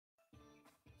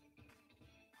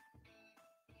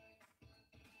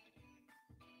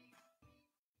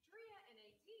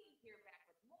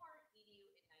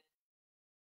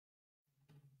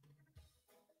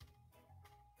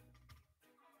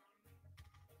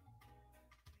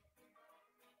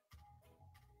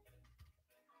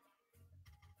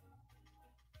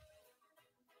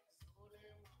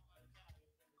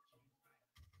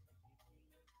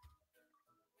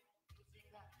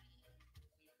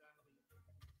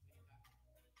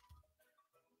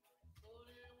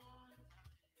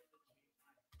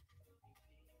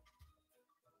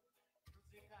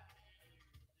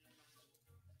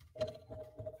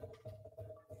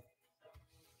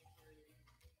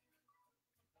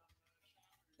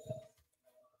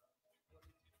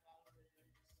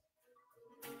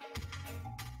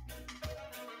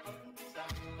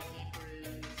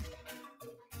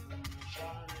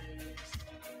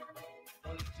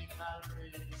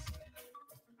race.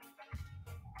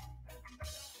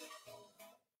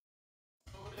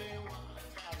 So they want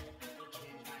time to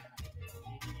change my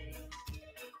identity.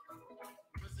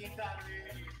 Musically.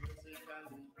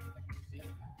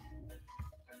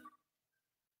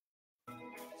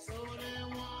 So they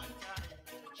want time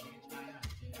to change my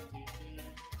identity.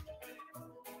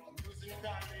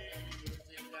 Musically.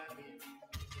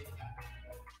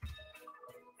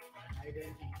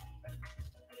 Identity.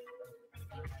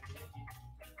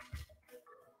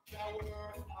 Your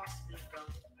word must be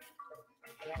done.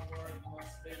 Your word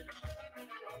must be done.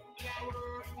 Your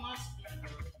word must be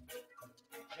done.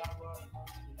 Your word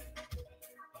must be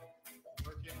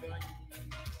done.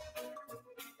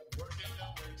 Working the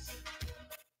ways.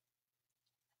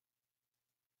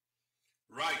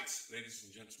 Right, ladies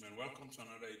and gentlemen, welcome to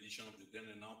another edition of the Then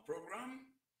and Now program.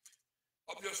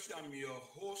 Obviously, I'm your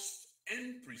host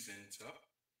and presenter,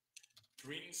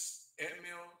 Prince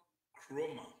Emil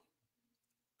Chroma,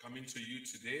 coming to you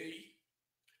today,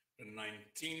 the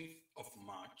 19th of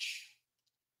March,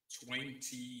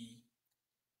 2019.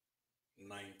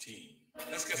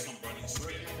 Let's get some burning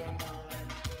spear.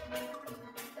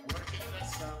 Working the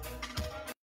sun.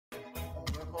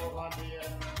 Work over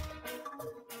here.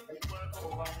 We work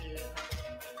over here.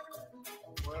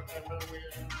 Work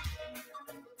everywhere.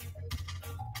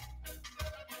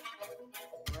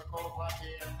 Work over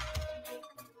here.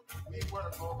 We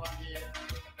work over here.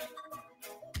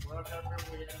 Work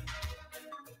everywhere.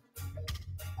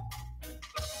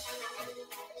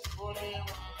 Only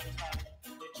one time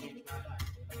to change my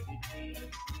identity.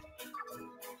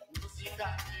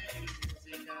 Musically.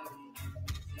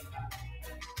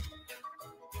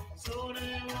 So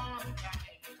they want time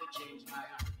to change my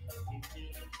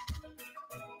identity.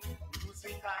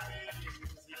 Musically.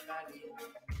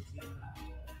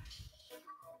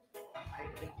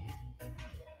 Identity.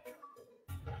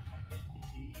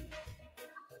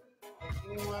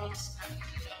 Who will stand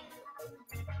up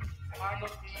for the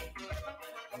people?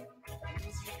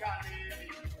 Musically.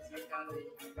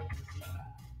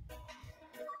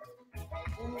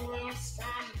 Who will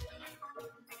stand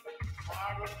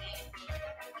for the people?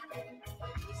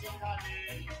 Musically.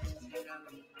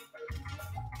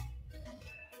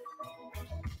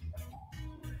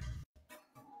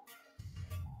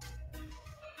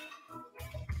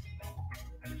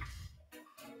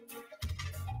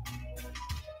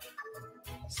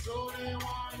 So they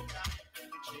want time to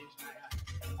change my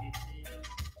identity.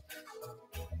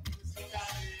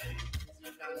 Musically.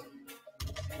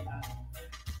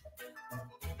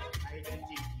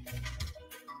 Identity.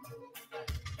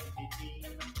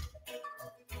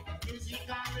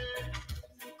 Musically.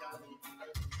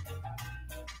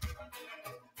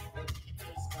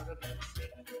 People is gonna be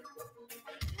sick.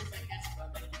 Music is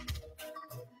gonna be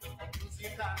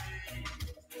musically.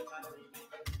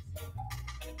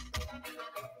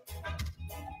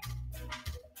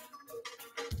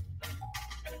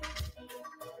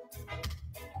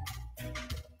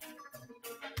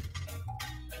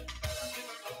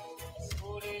 So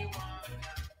they want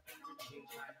to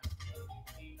change my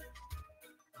identity.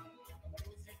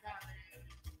 Musically.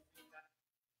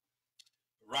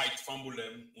 Right,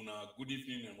 Fambulem, good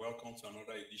evening and welcome to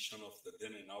another edition of the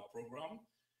Then and Now program.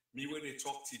 Me when they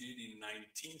talk today the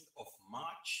 19th of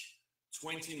March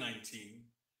 2019.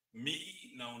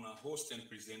 Me now una host and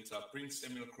presenter Prince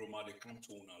Emil Chroma they come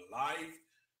to una live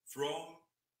from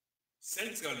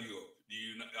Central Europe,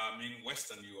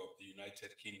 Western Europe, the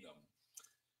United Kingdom.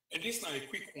 And this now a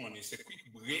quick one, it's a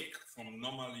quick break from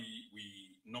normal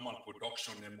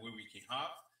production and where we can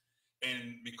have.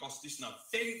 And because this is a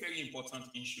very, very important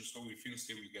issue, so we feel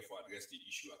say we get to address the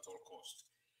issue at all cost.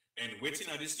 And waiting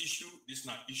at this issue, this is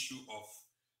an issue of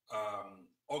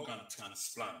organ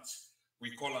transplant.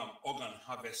 We call them organ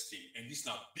harvesting, and this is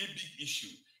a big, big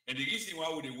issue. And the reason why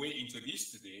we way into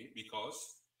this today,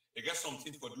 because it got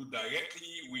something to do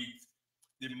directly with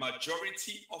the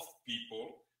majority of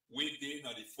people within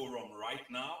the forum right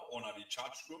now on the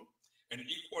chat room, and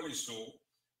equally so,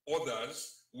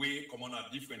 others we come on a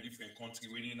different country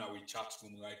within our chat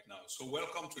room right now. So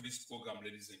welcome to this program,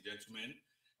 ladies and gentlemen.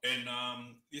 And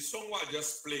the song I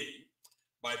just played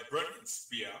by Burning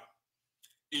Spear,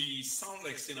 it sounds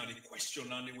like saying the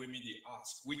question and the way me they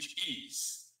ask, which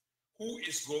is, who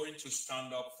is going to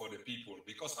stand up for the people?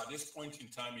 Because at this point in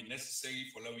time, it's necessary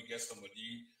for let we get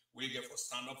somebody we get for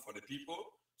stand up for the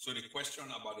people. So the question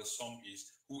about the song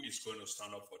is, who is going to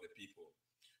stand up for the people?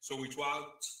 So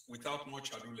without much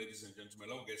ado, ladies and gentlemen,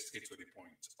 let's get straight to the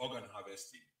point. Organ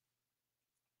harvesting.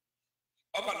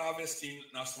 Organ harvesting,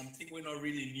 now something we're not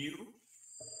really new.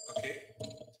 Okay.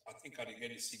 I think I get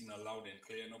the signal loud and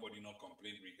clear. Nobody not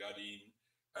complain regarding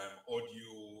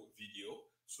audio, video.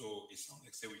 So it sounds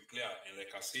like say we clear. And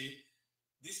like I say,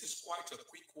 this is quite a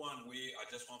quick one way I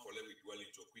just want to let me dwell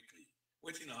into quickly.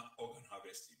 Waiting on organ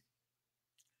harvesting.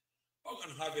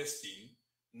 Organ harvesting,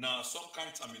 now some kind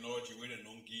of terminology where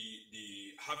the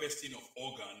harvesting of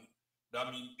organ,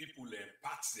 that means people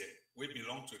parts them, we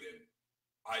belong to them,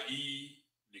 i.e.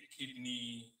 the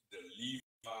kidney, the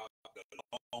liver, the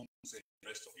lungs, and the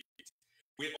rest of it.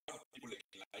 Where other people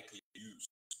can likely use,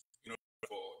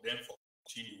 for them to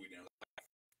continue with their life.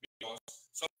 Because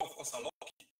some of us are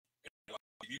lucky, and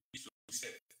lucky in the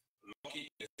sense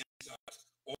that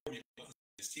all the organs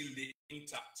are still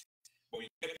intact. But we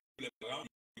get people around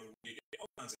the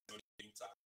organs are not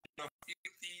intact. They are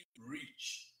filthy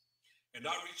rich. And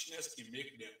that richness can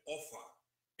make them offer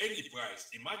any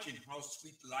price. Imagine how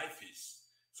sweet life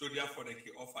is. So therefore they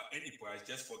can offer any price,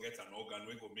 just forget an organ,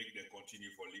 we will make them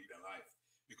continue for live their life.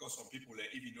 Because some people,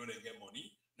 even though they get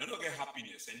money, they don't get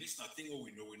happiness. And this is nothing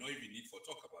we know. We don't even need for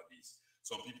talk about this.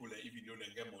 Some people, even though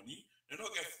they get money, they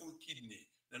don't get full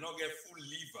kidney. They don't get full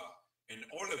liver. And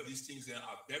all of these things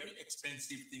are very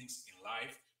expensive things in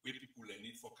life where people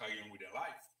need for carrying on with their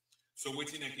life. So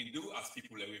what they can do as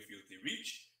people that we feel they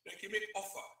rich, they can make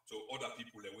offer to other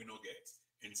people that we not get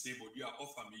and say, but you are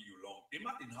offer me you long.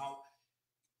 Imagine how,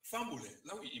 family,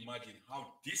 let me imagine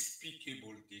how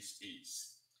despicable this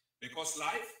is. Because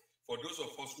life, for those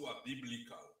of us who are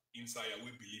biblical, inside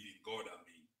we believe in God,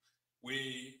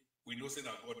 we know say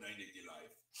that God not give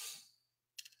life.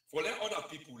 For let other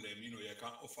people, they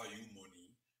can offer you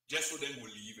money, just so they will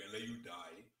live and let you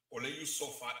die, or let you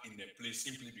suffer in a place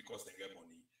simply because they get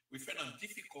money. We find it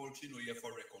difficult,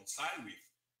 for reconcile with.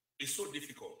 It's so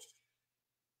difficult.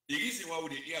 The reason why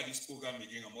we hear this program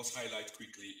again, I must highlight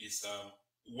quickly, is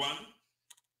one,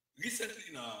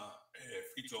 recently in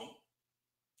Freetown,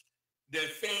 they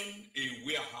found a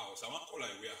warehouse. I won't call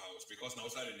it a warehouse because now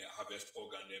they harvest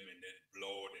organ them and then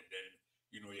blood and then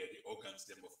the organs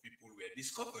them of people were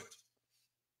discovered.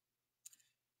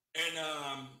 And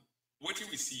what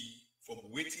we see from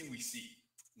waiting we see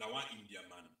now one India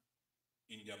man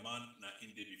now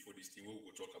India before this thing we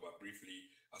will talk about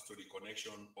briefly as to the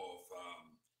connection of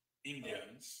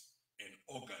Indians and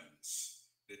organs,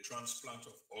 the transplant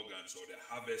of organs or the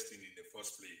harvesting in the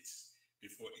first place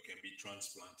before it can be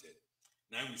transplanted.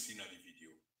 Now we see now the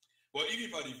video. But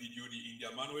even by the video, the India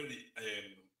man when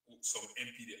some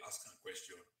MP they ask a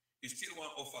question, he still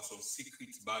want to offer some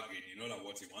secret bargain, that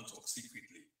what he want to talk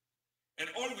secretly. And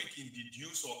all we can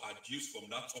deduce or adduce from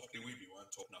that talk the way we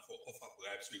want to talk now for offer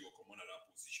bribes, we will come on at that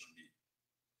position there.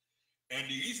 And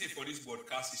the reason for this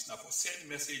broadcast is now for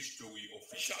send message to we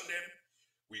official them,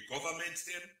 we government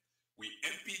them, we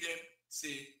MP them,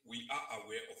 say we are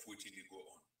aware of what they go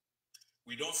on.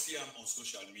 We don't see them on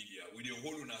social media. We the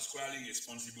whole are squarely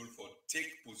responsible for take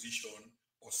position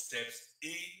or steps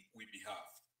in we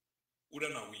behalf. Who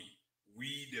are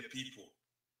we the people,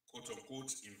 quote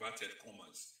unquote, inverted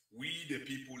commas. We the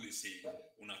people, they say,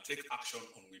 wanna take action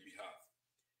on we behalf.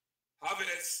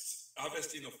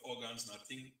 Harvesting of organs,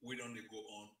 nothing we don't go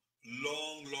on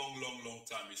long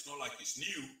time. It's not like it's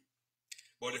new,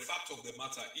 but the fact of the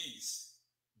matter is,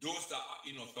 those that are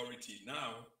in authority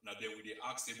now they will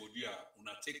ask them,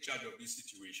 wanna take charge of this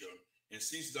situation. And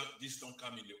since this don't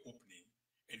come in the opening,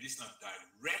 and this not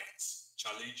direct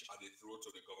challenge at the throat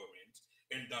of the government,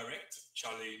 and direct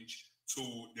challenge to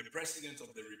the President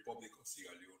of the Republic of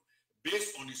Sierra Leone,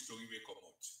 based on the story we come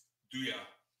out.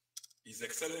 His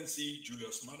Excellency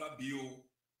Julius Maada Bio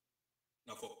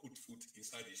now for put foot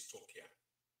inside his talk here.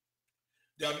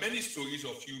 There are many stories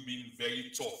of you being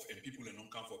very tough and people are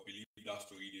not come for believe that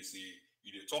story. They say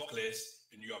you talk less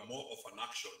and you are more of an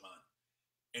action man.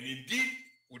 And indeed,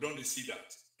 we don't see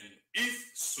that. And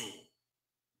if so,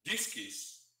 this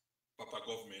case, Papa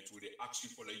government, will they ask you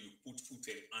for that you put foot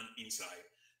and hand inside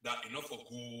that enough will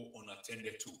go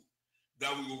unattended to.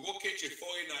 That we will go catch a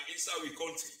foreigner inside we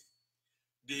country.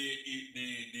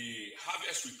 They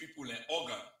harvest with people and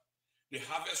organ. They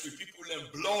harvest with people and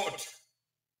blood.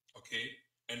 Okay?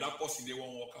 And that person they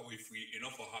won't walk away free,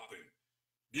 enough will happen.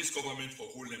 This government for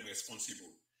hold them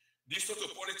responsible. This sort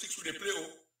of politics will they play.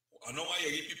 I know why you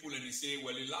hear people and they say,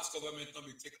 well, the last government not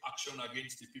will take action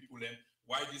against the people them.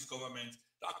 Why this government?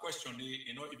 That question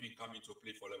they not even come into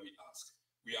play for that we ask.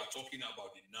 We are talking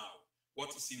about the now.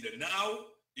 What is in the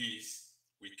now is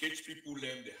we catch people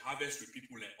them, they harvest with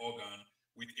people and organ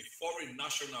with a foreign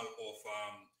national of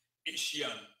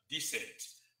Asian descent.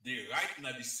 They right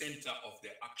now the center of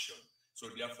their action. So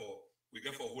therefore, we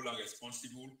therefore hold them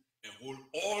responsible and hold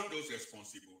all those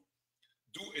responsible.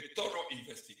 Do a thorough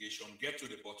investigation, get to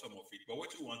the bottom of it. But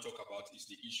what we want to talk about is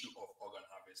the issue of organ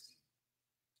harvesting.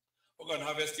 Organ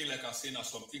harvesting, like I say, is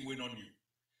something we don't know.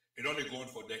 It only go on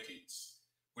for decades.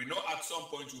 We know at some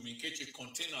point we will catch a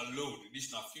container load,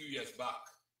 this a few years back,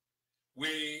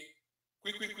 we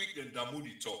quick, then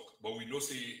Damudi talk, but we know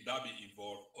say that be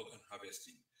involved organ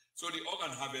harvesting. So the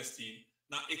organ harvesting,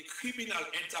 now a criminal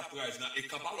enterprise, now a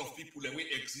cabal of people that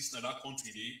will exist in that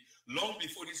country day, long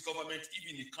before this government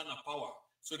even the kind of power,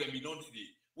 so that we know the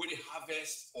where they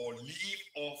harvest or live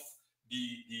off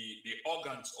the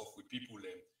organs of the people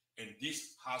there. And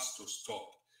this has to stop.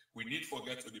 We need to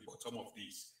get to the bottom of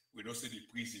this. We don't say the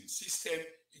prison system,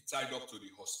 it tied up to the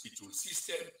hospital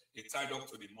system, it tied up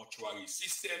to the mortuary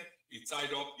system, it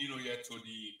tied up, here to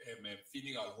the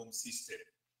funeral home system.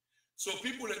 So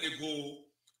people let they go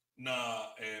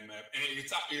now, and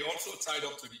it also tied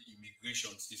up to the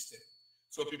immigration system.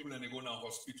 So people let they go now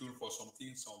hospital for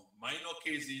something, some minor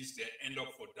cases, they end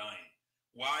up for dying.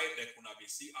 Why they could have been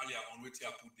see earlier on with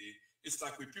your put there? It's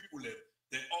like with people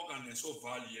the organ is so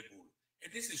valuable,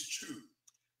 and this is true.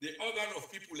 The organ of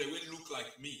people that will look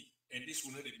like me, and this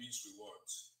will not mean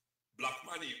words. Black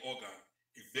money organ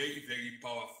is very, very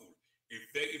powerful, is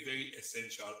very, very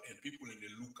essential, and people in the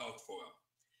look out for them.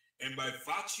 And by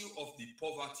virtue of the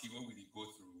poverty where we go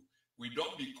through, we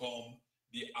don't become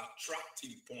the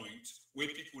attracting point where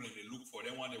people in the look for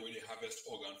them one way they harvest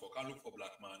organ for can look for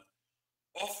black man.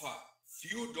 Offer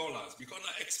few dollars because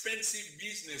an expensive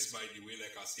business, by the way,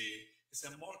 like I say, it's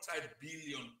a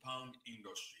multi-billion-pound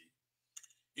industry.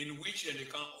 In which they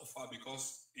can offer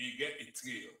because you get a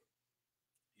trail.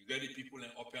 You get the people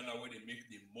in up here where they make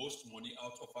the most money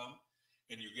out of them,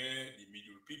 and you get the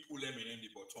middle people and then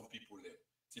the bottom people.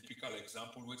 Typical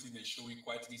example, what they showing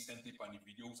quite recently on the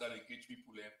videos that they catch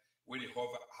people where they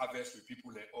harvest with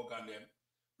people organ them.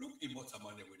 Look in what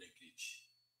money where they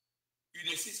catch. You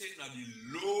see saying that the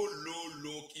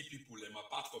low key people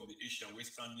apart from the Asian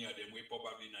Western near them, we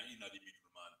probably not in the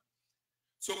middleman.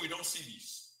 So we don't see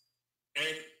this.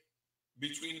 And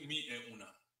between me and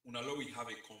Una, we have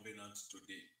a covenant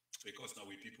today because now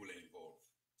we people are involved.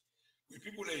 We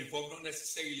people are involved not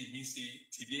necessarily mean say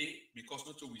today because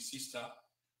not we sister,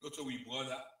 not we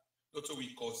brother, not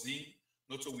we cousin,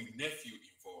 not we nephew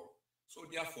involved. So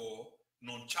therefore,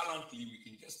 nonchalantly we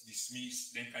can just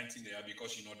dismiss them kind of thing there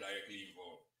because you're not directly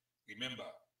involved. Remember,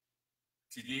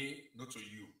 today not to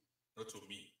you, not to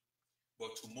me,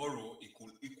 but tomorrow it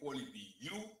could equally be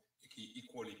you.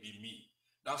 Equally be me.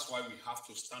 That's why we have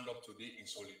to stand up today in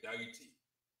solidarity.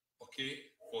 Okay?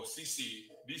 For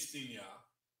CC, this thing here,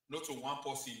 not to one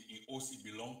person in OC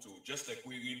belong to, just like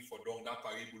we rain for down that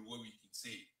parable where we can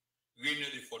say, rain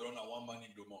for down and one man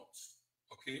in the month.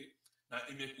 Okay? Now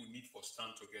it make we need for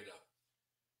stand together.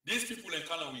 These people in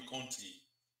Canada country,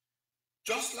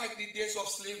 just like the days of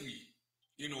slavery,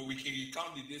 we can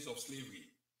recount the days of slavery.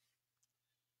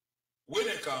 When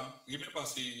they come, remember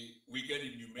say we get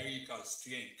a numerical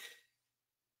strength.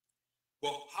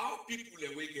 But how people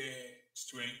that we get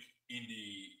strength in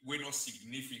the way not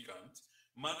significant,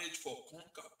 manage for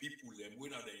conquer people them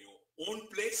when are they your own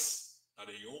place, are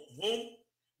they your home,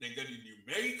 they get a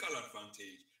numerical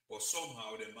advantage, but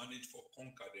somehow they manage for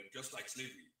conquer them just like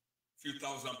slavery. Few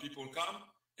thousand people come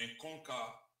and conquer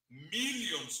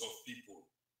millions of people.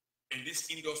 And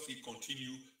this industry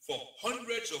continue for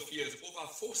hundreds of years, over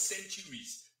 4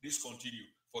 centuries. This continue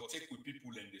for take with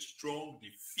people and the strong, the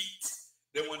fit.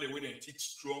 Then when they teach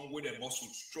strong, with the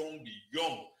muscle strong, the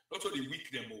young, not to the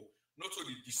weak them, not to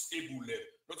the disabled them,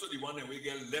 not to the one that we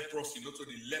get leprosy, not to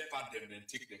the leopard them, then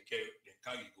take the care, then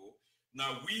carry go.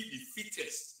 Now we the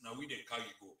fittest, now we the carry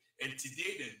go. And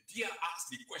today then, dear ask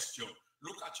the question,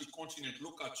 look at your continent,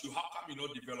 look at you, how come you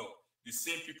not develop? The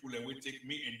same people that will take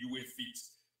me and you will fit.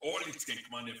 All it can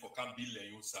command for can build their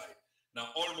own side.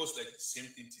 Now, almost like the same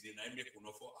thing today. Now, I make one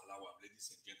for allow ladies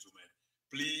and gentlemen.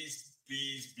 Please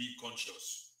be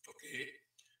conscious. Okay?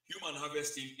 Human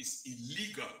harvesting is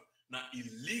illegal. Now,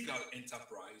 illegal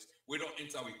enterprise. We don't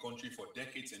enter a country for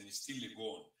decades and it's still go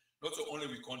on. Not only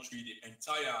we country, the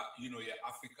entire, your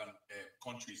African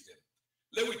countries then.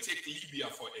 Let me take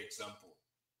Libya for example.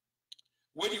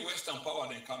 When the Western power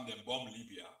then come then bomb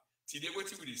Libya, today what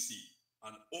will they see?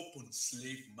 An open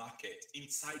slave market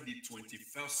inside the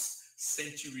 21st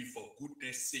century, for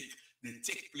goodness sake. They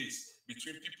take place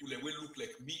between people that will look like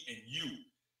me and you.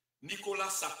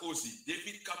 Nicolas Sarkozy,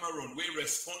 David Cameron, were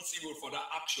responsible for that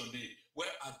action day. Where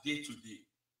are they today?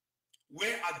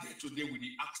 Where are they today when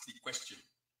they ask the question?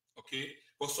 Okay?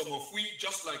 But some of we,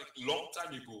 just like long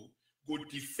time ago, go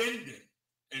defend them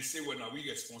and say, well, are we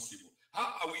responsible?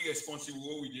 How are we responsible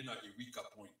when we didn't have a weaker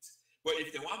point? But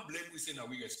if they want blame, we say that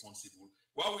we're responsible.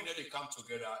 Why we need to come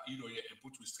together, and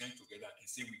put we strength together and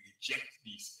say we reject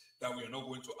this, that we are not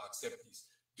going to accept this.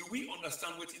 Do we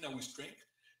understand what in our strength?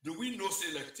 Do we know,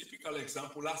 say, like typical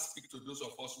example, let's speak to those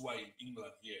of us who are in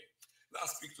England here.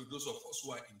 Let's speak to those of us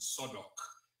who are in Southwark,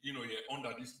 you know, here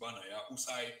under this banner, yeah, who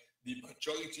say the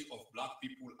majority of black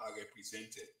people are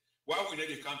represented. Why we need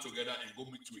to come together and go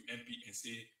meet to MP and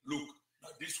say, look, now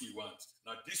this we want,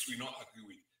 now this we not agree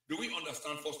with. Do we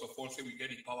understand, first of all, say we get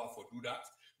the power for do that?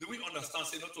 Do we understand,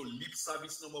 say, not to lip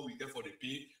service number we get for the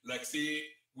pay, like say,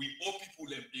 we owe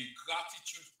people a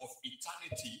gratitude of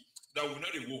eternity that we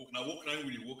not work. Now work now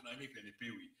we work now make them pay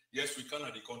we. Yes, we can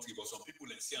at the country, but some people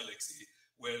say like say,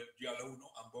 well, you are no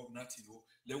above nothing, you know,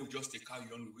 let we just carry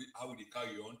on with how we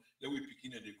carry on, let we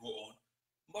begin and they go on.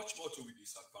 Much more to be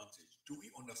disadvantage. Do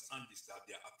we understand this? That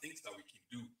there are things that we can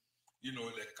do, you know,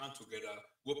 like come together,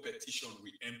 go petition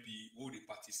with MP, go they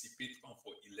participate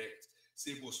for elect,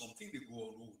 say, well, something they go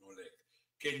on, who no like.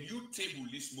 Can you table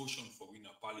this motion for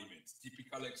winner parliament?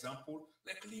 Typical example,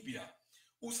 like Libya.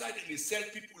 Who said they sell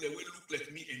people that will look like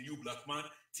me and you, black man,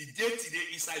 today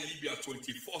inside Libya,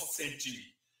 21st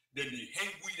century. Then they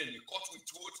hang with and they cut with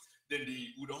throat, then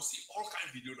we don't see all kind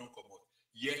of video don't come out.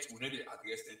 Yet we need to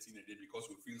address that thing because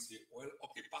we feel say, well,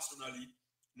 okay, personally,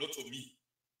 not to me.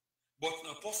 But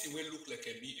now person will look like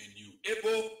me and you.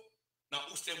 Ebo, now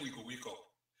whose time we go wake up?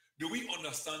 Do we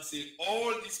understand, say,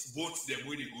 all these boats, them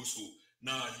where they go so,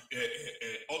 now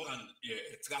organ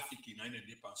trafficking and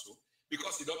so,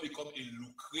 because it don't become a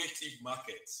lucrative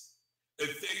market, a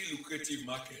very lucrative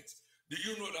market. Do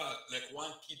you know that like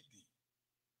one kidney,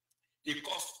 it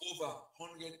costs over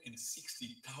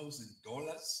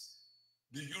 $160,000?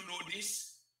 Do you know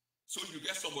this? So you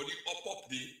get somebody up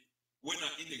there when I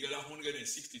in they get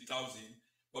 160,000,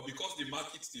 but because the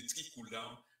markets they trickle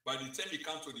down, by the time you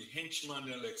come to the henchman,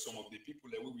 like some of the people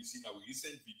that we see in our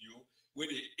recent video, where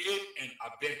they aid and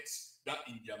abet that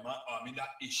Indian man, that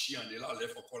Asian, they are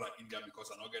left for color India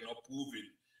because I'm not getting a proven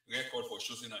record for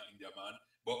choosing an Indian man.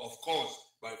 But of course,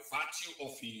 by virtue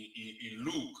of a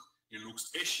look, it looks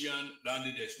Asian,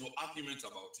 then there's no argument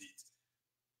about it.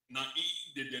 Now,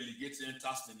 the delegates and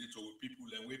task them to people,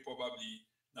 and we probably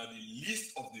now the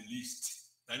least of the least,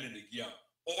 then in the gear,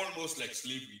 almost like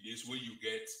slavery days, where you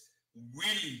get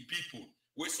willing people,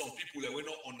 where some people that will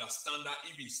not understand that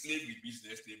even slavery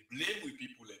business, they blame with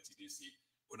people and they say,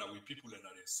 oh, now we people and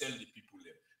they sell the people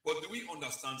there. But do we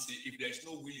understand, say, if there is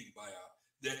no willing buyer,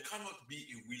 there cannot be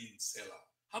a willing seller?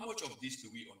 How much of this do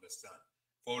we understand?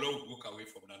 For all we walk away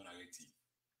from that narrative.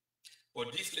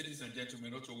 But this, ladies and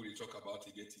gentlemen, not all we talk about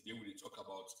again today, we talk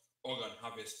about organ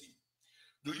harvesting.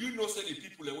 Do you know, say, the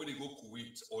people that when they go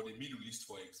Kuwait or the Middle East,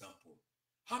 for example,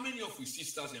 how many of we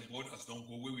sisters and brothers don't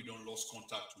go where we don't lost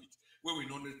contact with, where we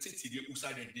don't take the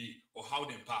outside and day or how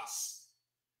them pass?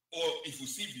 Or if you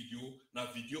see video, now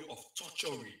video of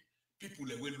torturing people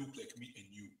that will look like me and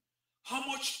you. How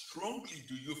much strongly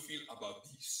do you feel about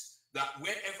this? That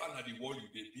wherever in the world you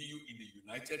be you in the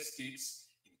United States,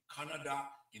 in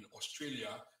Canada, in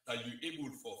Australia, that you're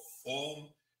able to form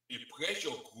a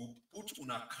pressure group, put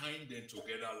una kind them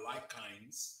together, like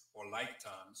kinds or like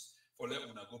terms, for let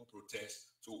una go protest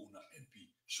to una MP.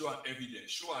 Show an evidence,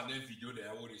 show an video that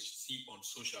I want to see on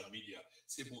social media.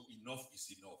 Say, but enough is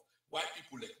enough. Why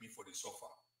people like me for the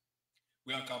suffer?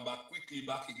 We can come back quickly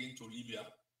back again to Libya.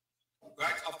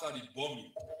 Right after the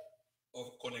bombing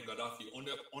of Colonel Gaddafi,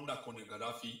 under Colonel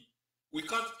Gaddafi, we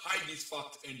can't hide this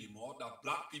fact anymore that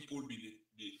black people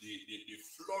they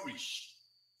flourish.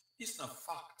 It's not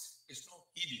fact, it's not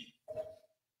hidden.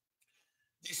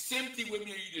 The same thing when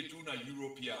they do in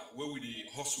Europe here, where we they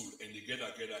hustle and they get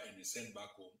together and they send back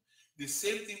home. The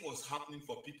same thing was happening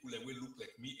for people that will look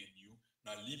like me and you.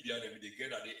 Now Libya, they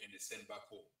get there and they send back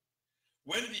home.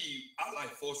 When the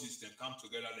Allied forces then come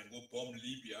together and go bomb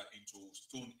Libya into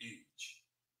Stone Age,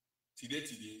 today,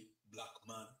 black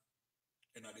man,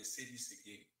 and I say this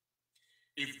again.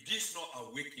 If this not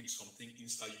awaken something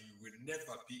inside you, you will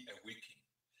never be awakened.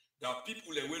 There are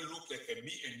people that will look like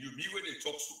me and you, me when they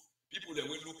talk so. People that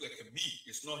will look like me,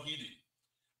 it's not hidden,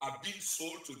 are being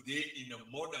sold today in a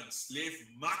modern slave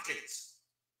market.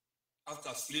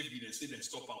 After slavery, they say they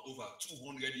stopped over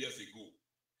 200 years ago.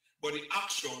 But the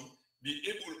action be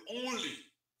able only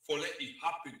for let it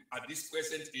happen at this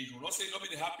present age. We're not saying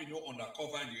nothing happen no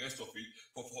undercover and the rest of it,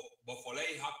 but for let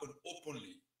it happen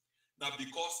openly. Now,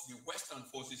 because the Western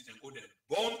forces can go there,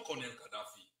 bomb Colonel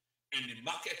Gaddafi, and the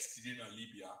markets today in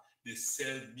Libya, they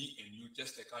sell me and you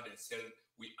just like how they sell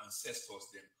we ancestors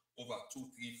them over 2,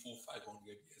 3, 4,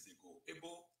 500 years ago.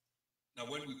 Ebo, now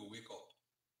when we go wake up,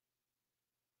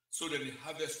 so then the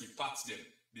harvest we part them,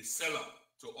 they sell them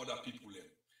to other people them.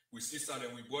 We sister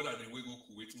them, we brother them, we go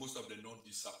Kuwait, most of them don't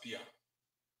disappear.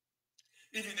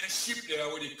 Even a ship there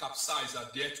where they capsize are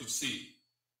there to say,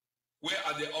 Where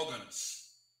are the organs?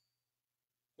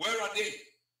 Where are they?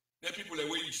 The people the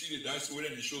way you see the dice where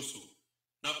they show so.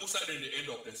 Now outside then they end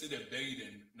up, they say they're buried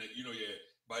in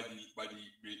by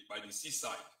the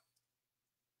seaside.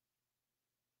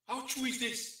 How true is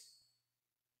this?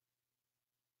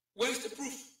 Where's the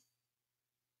proof?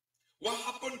 What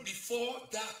happened before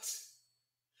that?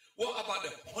 What about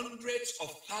the hundreds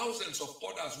of thousands of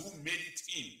others who made it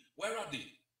in? Where are they?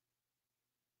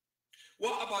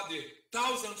 What about the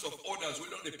thousands of others who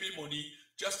don't pay money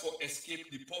just for escape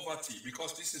the poverty?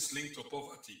 Because this is linked to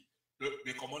poverty.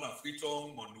 They come on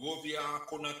Freetown, Monrovia,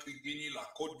 Conakry, Guinea, La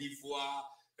Côte d'Ivoire,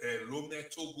 Lomé,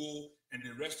 Togo, and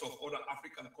the rest of other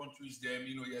African countries there,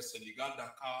 Senegal,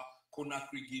 Dakar,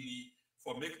 Conakry, Guinea,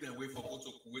 for make them way for go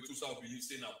to Kuwait to South believe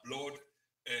saying a blood,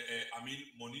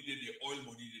 money they oil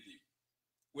money they.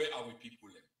 Where are we people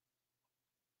then?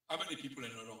 How many people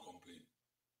don't complain?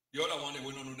 The other one, they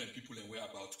will not know them people and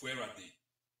whereabouts. Where are they?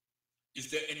 Is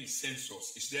there any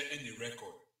census? Is there any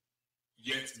record?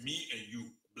 Yet me and you,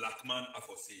 black man, I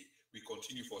for say, we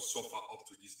continue for suffer up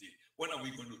to this day. When are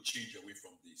we going to change away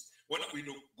from this? When are we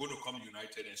going to come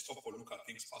united and stop for look at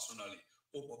things personally?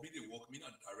 Oh, but me they work, me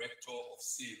a director of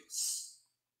sales.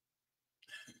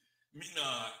 Me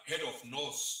a head of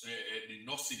nurse, the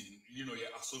nursing,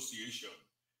 association.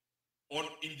 On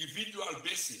individual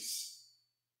basis,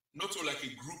 not so like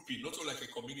a grouping, not so like a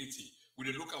community.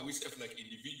 We look at ourselves like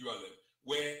individual,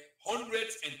 where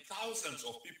hundreds and thousands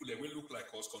of people that will look like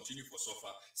us continue for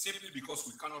suffer simply because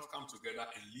we cannot come together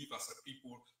and live as a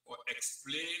people or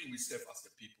explain ourselves as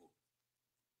a people.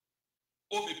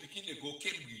 Oh, the Pekin go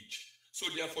Cambridge, so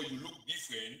therefore you look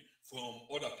different from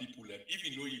other people, even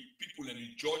though people and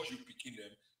you judge you picking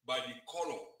them by the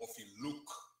color of your look,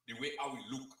 the way how we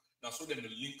look. Now, so then the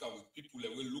link up with people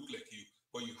that will look like you,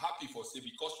 but you're happy for say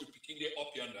because you're picking them up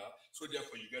yonder, so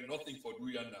therefore you get nothing for do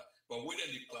yonder. But when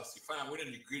they classify and when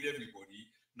they grade everybody,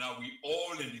 now we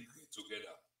all integrate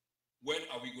together. When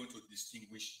are we going to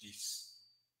distinguish this?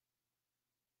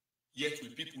 Yet we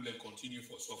people then continue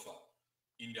for suffer.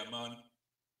 In their man,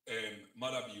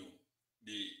 Madabio,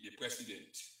 the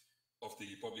president of the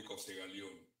Republic of Sierra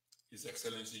Leone, His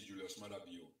Excellency Julius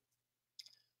Madabio.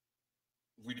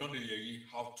 We don't know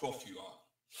how tough you are.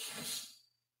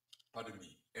 Pardon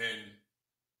me. And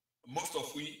most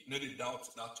of we never doubt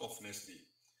that toughness day.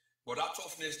 But that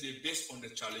toughness day, based on the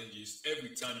challenges,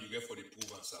 every time you get for the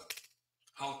proof answer.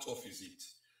 How tough is it?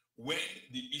 When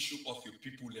the issue of your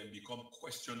people then become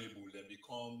questionable, then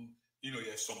become,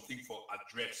 there's something for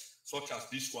address, such as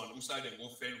this one, outside them go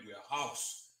fend with a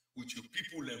house, with your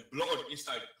people and blood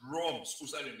inside drums,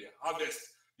 outside them they harvest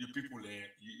your people and,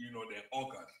 their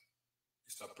organ.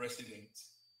 Mr. President,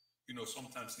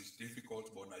 sometimes it's difficult,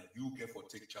 but now you get for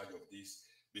take charge of this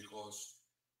because,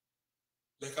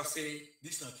 like I say,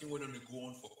 this is a thing we're going to go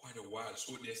on for quite a while.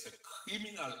 So there's a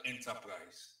criminal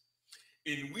enterprise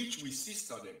in which we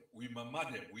sister them, we mama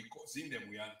them, we cousin them,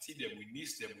 we auntie them, we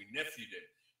niece them, we nephew them.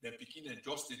 Then picking and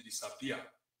just they disappear.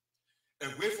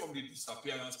 Away from the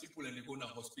disappearance, people and they go to the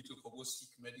hospital for go seek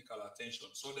medical attention.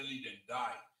 Suddenly they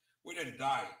die. When they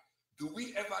die, do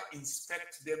we ever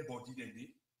inspect their body then they?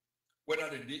 Whether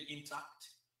they intact,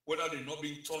 whether they're not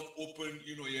being torn open,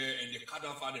 and the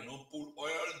cadaver, they don't pull all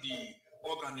the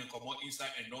organ and come out inside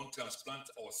and don't transplant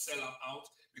or sell them out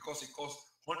because it costs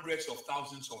hundreds of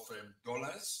thousands of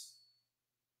dollars.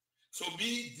 So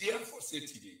be there for say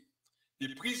today,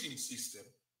 the prison system,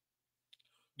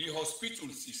 the hospital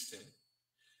system,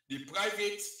 the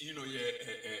private,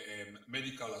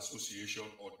 medical association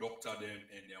or doctor them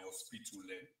and their hospital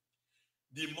them,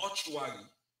 the mortuary,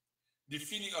 the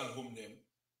funeral home them,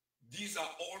 these are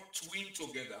all twinned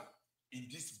together in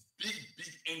this big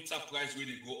enterprise where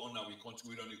they go on now. We country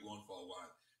we don't go on for a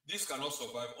while. This cannot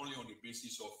survive only on the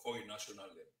basis of foreign national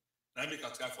them. Now I make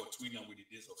a try for twinning with the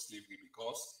days of slavery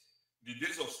because the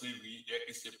days of slavery, there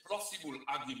is a plausible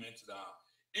argument that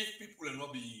if people are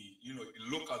not be,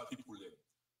 local people them,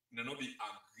 they not be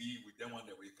agree with them when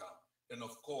they wake up, then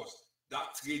of course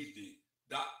that trade day,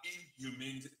 that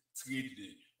inhumane trade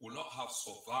day will not have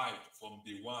survived from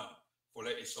day one for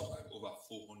let it survive over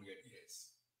 400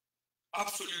 years.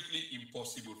 Absolutely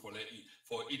impossible for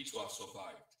it to have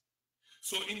survived.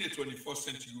 So in the 21st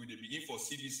century, they begin for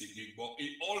see this again, but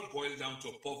it all boils down to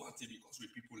poverty because we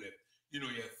people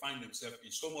find themselves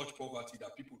in so much poverty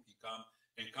that people can come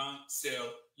and can't sell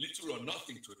little or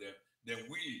nothing to them, then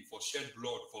willing for shed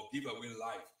blood, for give away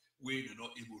life, where they're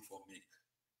not able for make.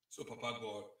 So Papa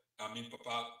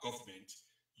government,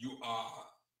 you are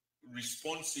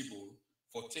responsible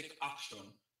for take action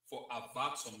for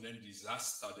avert some then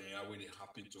disaster when they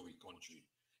happen to a country.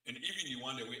 And even the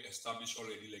one that we established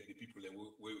already, like the people that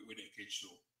we they catch so.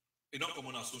 It don't come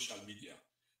on our social media.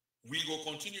 We go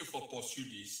continue for pursue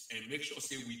this and make sure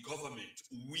say we government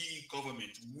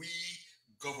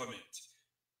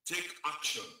take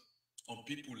action on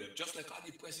people. Just like how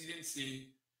the president say,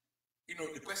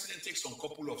 the president takes some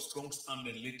couple of strong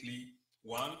standing lately.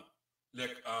 One,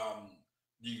 like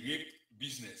the rape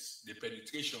business, the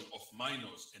penetration of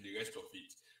minors and the rest of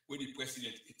it, where the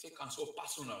president it take on so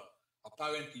personal.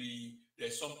 Apparently,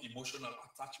 there's some emotional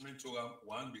attachment to him.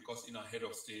 One, because in a head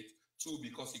of state. Two,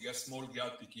 because he gets small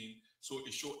girl picking, so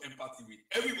it show empathy with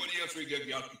everybody else who get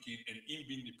girl picking, and him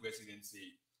being the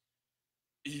presidency.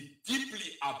 He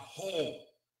deeply abhor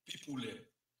people them.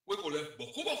 We go left, but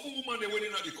who woman they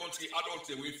waiting in the country, adults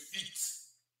they will fit,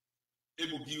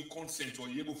 able to give you consent or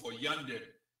you able for young them,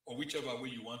 or whichever way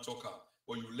you want to talk about,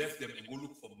 but you left them and go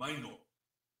look for minor.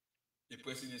 The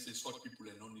president says such people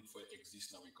are no need for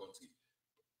exist now in country.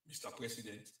 Mr.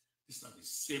 President, this is not the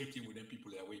same thing with them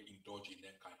people that we indulge in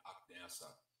them kind of act there, sir.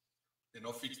 They're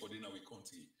not fit for them in our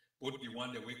country. Both the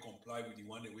one that we comply with, the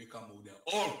one that we come with them,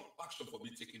 all action for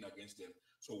be taken against them.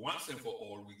 So once and for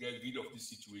all, we get rid of this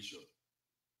situation.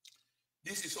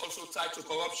 This is also tied to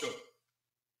corruption.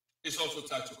 It's also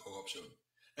tied to corruption.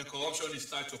 And corruption is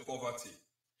tied to poverty.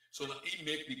 So now it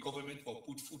make the government for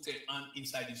put foot and hand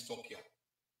inside this stock here.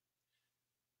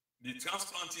 The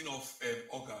transplanting of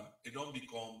organ, it don't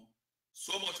become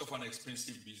so much of an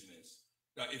expensive business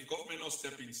that if government not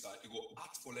step inside, it will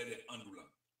ask for let them handle them.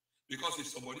 Because if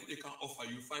somebody they can offer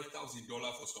you $5,000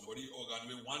 for somebody organ,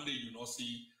 where one day you not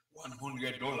see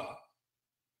 $100,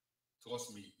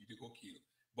 trust me, you go kill.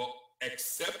 But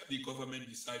except the government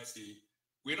decides say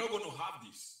we're not going to have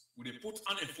this, when they put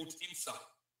hand and foot inside,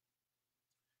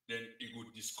 then it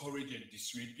would discourage and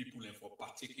dissuade people and for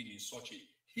partaking in such a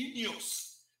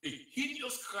heinous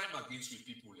crime against the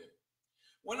people.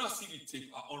 When I see the tape,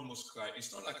 I almost cry.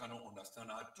 It's not like I don't understand.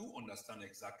 I do understand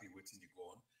exactly what's in the go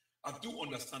on. I do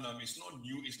understand that it's not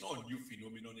new. It's not a new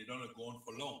phenomenon. It don't go on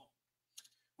for long.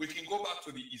 We can go back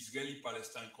to the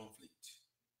Israeli-Palestine conflict.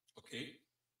 Okay,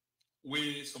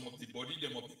 where some of the body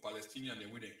them of the Palestinians they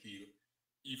will they kill.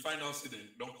 You find out say they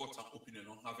don't cut and open and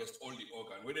don't harvest all the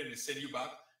organ. Where then they send you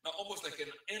back now, almost like an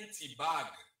empty bag.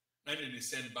 Then they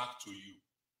send back to you,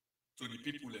 to the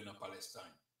people in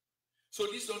Palestine. So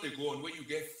this one they go on where you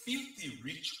get filthy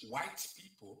rich white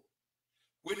people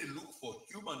where they look for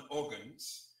human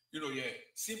organs,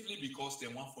 simply because they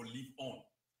want to live on.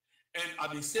 And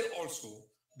I've been said also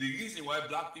the reason why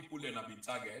black people then have been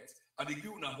targeted, and they give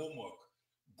you a homework.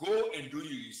 Go and do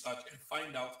your research and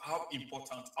find out how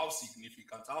important, how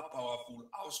significant, how powerful,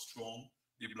 how strong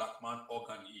the black man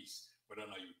organ is. Whether or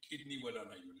not your kidney, whether or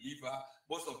not your liver,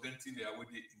 most of them think they are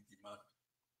already in demand.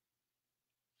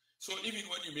 So even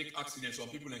when you make accidents, some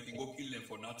people can go kill them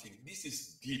for nothing. This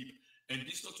is deep. And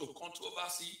this is not a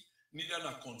controversy, neither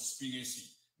a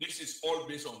conspiracy. This is all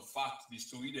based on fact, the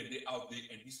story that they out there,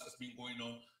 and this has been going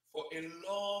on for a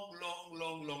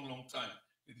long time,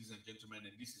 ladies and gentlemen,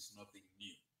 and this is nothing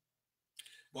new.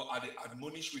 But I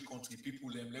admonish we country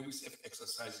people, let we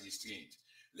self-exercise restraint.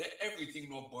 Let everything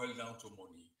not boil down to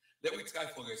money. Let we try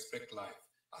for respect life.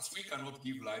 As we cannot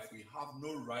give life, we have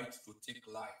no right to take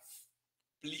life.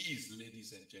 Please,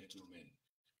 ladies and gentlemen,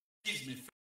 please be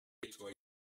fellow.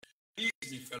 Please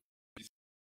be fellow.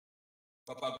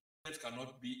 Papa, government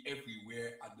cannot be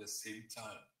everywhere at the same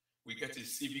time. We get a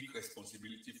civic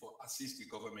responsibility for assist the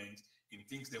government in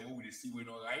things that we see we're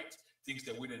not right, things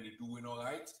that we then do we're not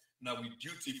right. Now we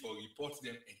duty for report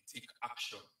them and take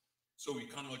action. So we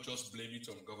cannot just blame it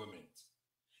on government.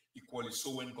 Equally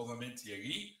so when government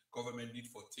government need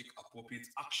for take appropriate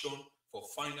action for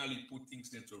finally put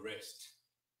things into rest.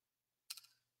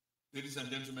 Ladies and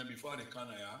gentlemen, before the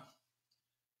Kanaya,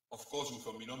 of course,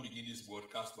 we don't begin this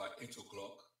broadcast by 8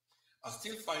 o'clock. I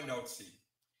still find out, see,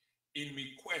 in my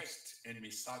quest and my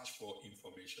search for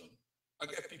information, I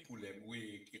get people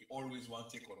we can always want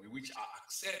to take on me, which I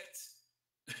accept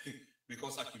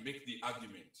because I can make the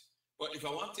argument. But if I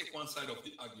want to take one side of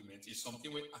the argument, it's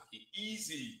something where I can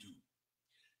easily do.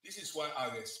 This is why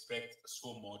I respect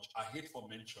so much. I hate for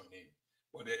mention name,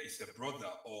 but there is a brother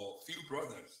or few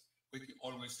brothers we can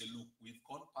always say, look, we've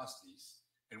gone past this,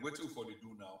 and what we for they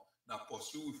do now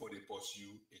pursue for they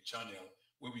pursue a channel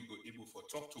where we go able for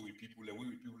talk to with people, and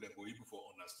we people that go able for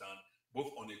understand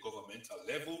both on a governmental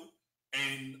level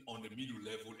and on the middle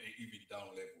level and even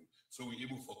down level. So we're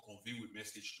able for convey with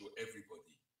message to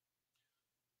everybody.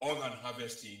 Organ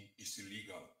harvesting is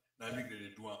illegal. Now they do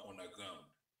it on the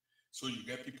ground. So you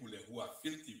get people who are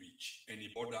filthy rich and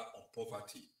they border on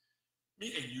poverty.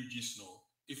 Me and you just know,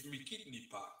 if me kidney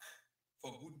pack,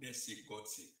 for goodness sake,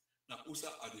 God's sake, now also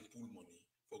are the pool money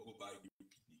for go buy new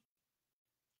kidney.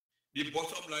 The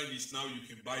bottom line is now you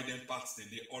can buy them parts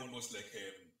and they're almost like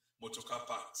motorcar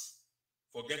parts.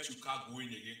 Forget your car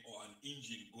going again or an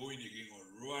engine going again or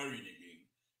roaring again.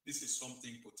 This is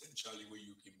something potentially where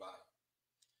you can buy.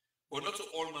 But not to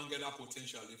all man get that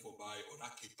potential they for buy or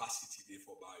that capacity they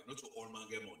for buy. Not to all man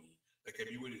get money. Like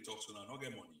everywhere they talk to now, not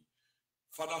get money.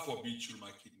 Father forbid, should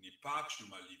my kidney park,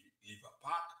 should my liver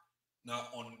park.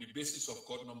 Now, on the basis of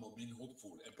God number being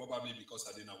hopeful, and probably because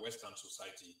I did in a Western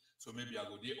society, so maybe I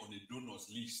go there on the donors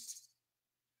list.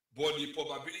 But the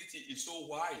probability is so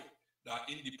wide that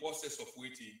in the process of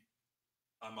waiting,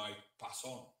 I might pass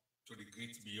on to the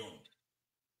great beyond.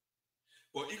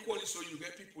 But equally so, you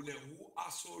get people there who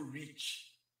are so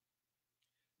rich.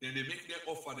 Then they make their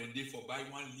offer, then they for buy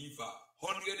one liver,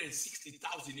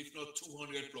 160,000, if not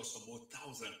 200 plus or more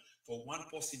thousand for one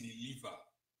person in liver.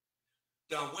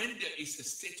 That when there is a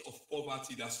state of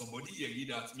poverty, that somebody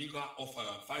here that me go offer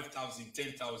 5,000,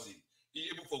 10,000,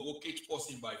 he able to go catch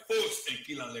person by force and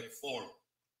kill and like fall.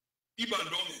 Even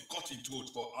don't cut into it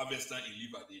for harvester in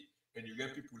liver day, and you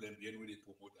get people in the end where they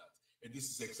promote that. And this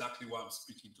is exactly what I'm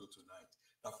speaking to tonight.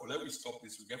 That for let we stop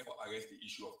this, we get for arrest the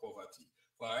issue of poverty.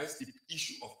 For arrest the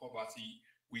issue of poverty,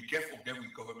 we get for get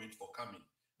with government for coming.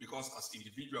 Because as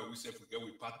individual, we say we get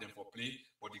with part them for play,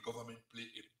 but the government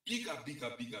play a bigger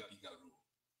role.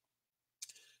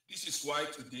 This is why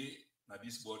today, now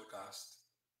this broadcast,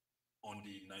 on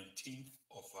the 19th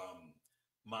of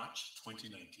March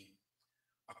 2019,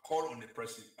 I call on the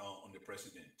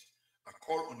president. I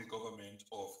call on the government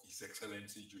of His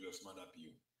Excellency Julius Maada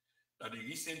Bio that the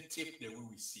recent tape that we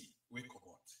will see, we come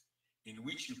out, in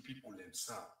which you people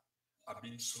themselves are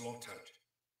being slaughtered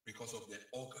because of their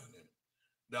organ.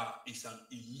 That is an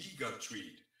illegal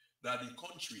trade. That the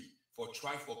country for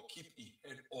try for keep its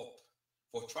head up.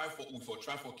 For try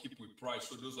for keep with pride.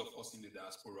 So those of us in the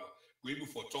diaspora, we're able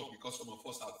for talk because some of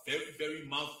us are very, very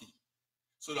mouthy.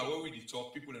 So that when we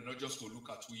talk, people are not just going to look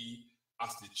at we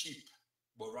as the cheap,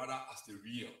 but rather as the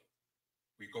real.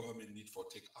 We government need for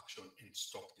take action and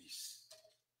stop this.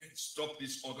 And stop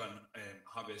this organ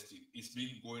harvesting. It's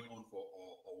been going on for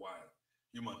a while.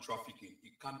 Human trafficking.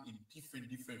 It comes in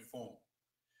different form.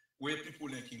 Where people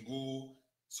can go.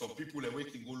 Some people that we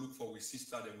can go look for with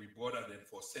sister, then we brother them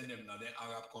for send them to the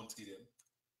Arab country them.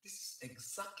 This is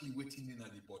exactly waiting in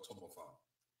at the bottom of our.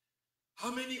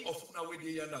 How many of you now where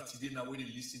they are today now when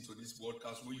they listen to this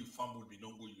broadcast where you family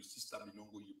binongo, your sister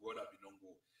binongo, your brother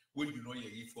binongo, where you know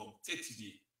you're from 30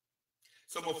 days.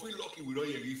 Some of you lucky we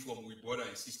don't hear from with brother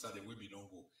and sister that we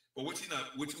binongo. But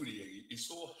what we hear is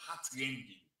so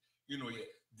heart-rending. You know,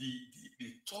 the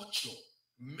torture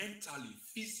mentally,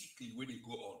 physically where they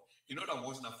go on. In other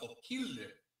words, now for kill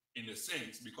them in a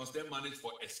sense because they manage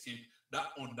for escape that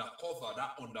undercover,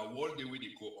 that underworld the way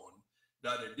they go on,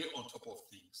 that they on top of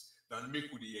things that make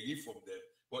we hear from them.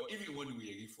 But even when we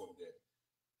hear from them,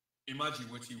 imagine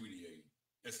what you will hear.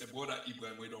 There's a brother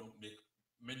Ibrahim we don't make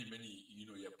many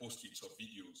postings of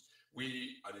videos where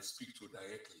I speak to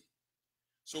directly.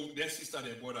 So their sister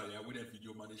and brother there where the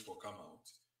video managed for come out,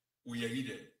 we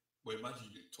hear them. But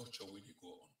imagine the torture where they go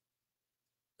on.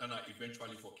 And I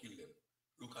eventually for kill them.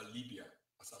 Look at Libya,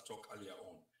 as I talked earlier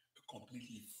on, a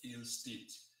completely failed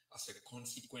state as a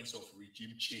consequence of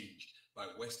regime change by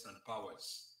Western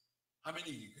powers. How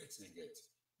many regrets they get?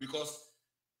 Because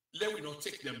let we not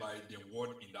take them by their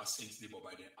word in that sense, but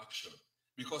by their action.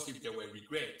 Because if there were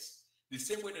regrets, the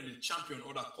same way that they champion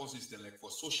other causes, then like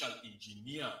for social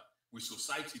engineer with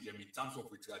society, them in terms of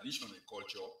with tradition and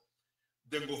culture,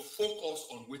 then go focus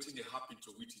on waiting they happen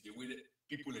to it the way that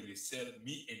people and they sell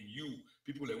me and you,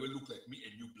 people that will look like me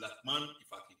and you, black man, if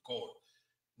I can call.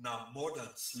 Now more than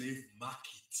slave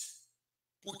market.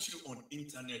 Put you on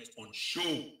internet, on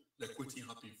show, like what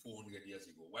happened 400 years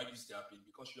ago. Why did this happen?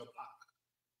 Because you're black.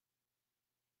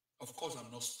 Of course,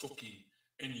 I'm not stoking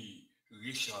any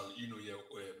racial,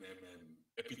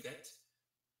 epithet.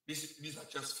 These are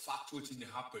just facts waiting to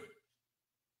happen.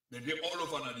 Then they're all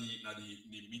over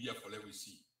the media for let we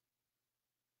see.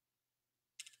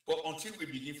 But until we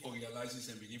begin for realize this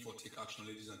and begin for take action,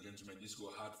 ladies and gentlemen, this go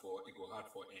hard for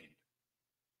end.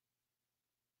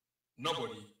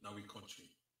 Nobody now we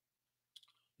country.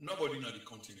 Nobody now the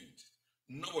continent.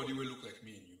 Nobody will look like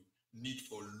me and you need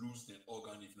for lose the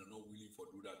organ if you're not willing for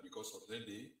do that because of that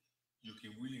day you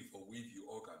can willing for waive your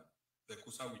organ. The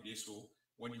kusa we do so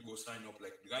when you go sign up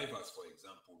like drivers, for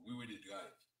example, we will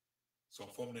drive. Some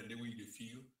form the way they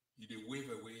feel, you they wave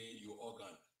away your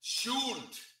organ.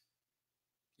 Should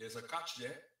there's a catch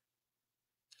there?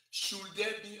 Should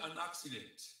there be an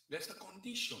accident? There's a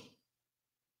condition.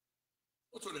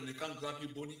 Also, then they can't grab you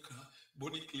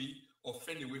bonically or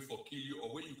fend away for kill you,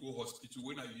 or when you go hospital,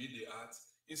 when you hear the heart,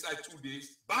 inside 2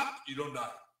 days, bam, you don't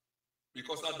die.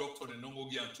 Because that doctor, they don't go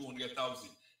get 200,000.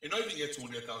 You don't even get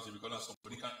 200,000 because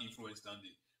somebody can influence that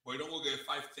day. But you don't go get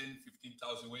 5, 10,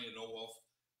 15,000 when you know off.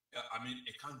 I mean,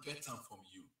 it can't get them from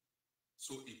you.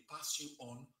 So it pass you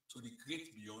on to the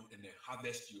great beyond and then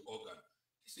harvest your organ.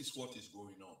 This is what is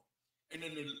going on. And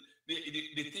then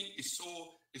the thing is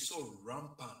so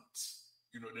rampant.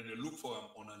 You know, then they look for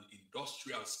on an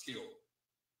industrial scale.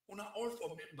 Una all for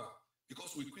member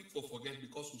because we quick for forget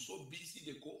because we're so busy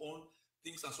they go on.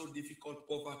 Things are so difficult,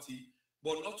 poverty.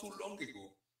 But not too long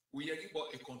ago, we heard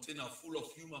about a container full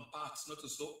of human parts, not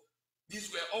so.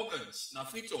 These were organs, na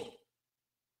fito.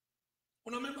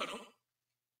 Una remember, no?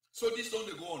 So this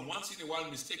don't go on. Once in a while,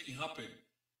 mistake can happen.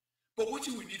 But what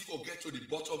do we need to get to the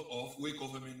bottom of where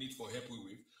government need for help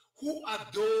with? Who are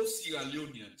those Sierra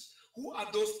Leoneans? Who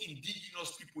are those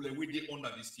indigenous people that they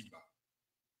under this timber?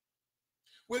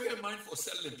 Where they mind for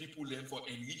selling people them for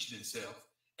enrich themselves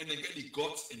and then get the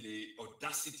guts and the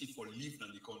audacity for living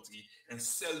in the country and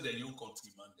sell their young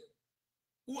countrymen them.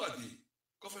 Who are they?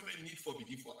 Government need for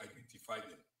begin for identify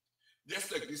them.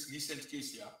 Just like this recent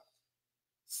case here,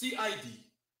 CID,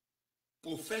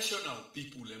 professional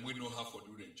people and we know how to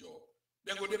do their job.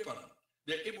 They go there,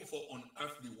 they're able for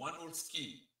unearth the one old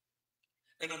scheme.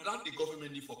 And on that the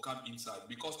government need for come inside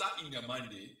because that in their mind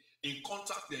in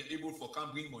contact they're able for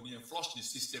come bring money and flush the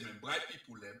system and bribe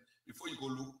people them before you go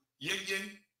look yen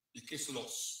the case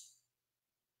loss.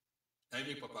 I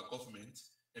mean Papa government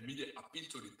immediately appeal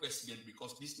to the president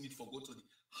because this need for go to the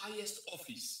highest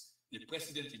office. The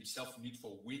president himself need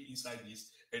for way inside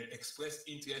this and express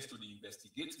interest to the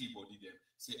investigatory body then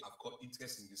say I've got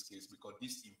interest in this case because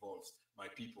this involves my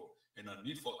people and I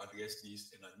need for address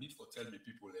this and I need for tell me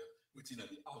people there within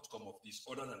the outcome of this.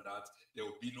 Other than that, there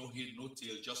will be no head, no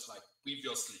tail, just like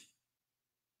previously.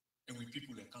 And we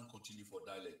people that can't continue for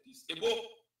die like this. Ebo,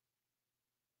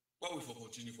 why we for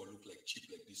continue for look like cheap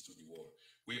like this to the world?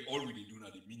 We already doing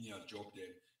the menial job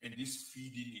then, and this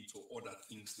feeding into other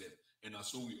things then. And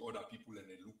so we other people and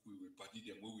they look we party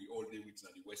them where we all day with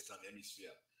the Western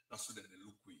Hemisphere. That's so then they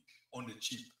look we on the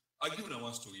cheap. I'll give you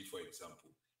one story for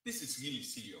example. This is really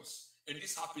serious. And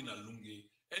this happened at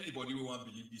Lunge. Anybody who want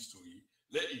to believe this story,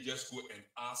 let it just go and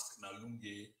ask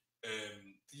Nalunge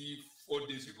 3-4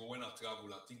 days ago when I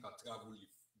traveled. I think I traveled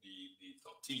the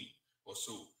 13th or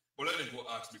so. But let me go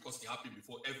ask because it happened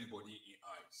before everybody in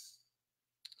eyes.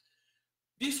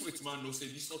 This with man no say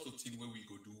this not a thing where we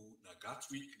go do na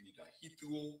Gatwick, neither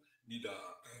Heathrow, neither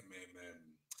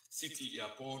City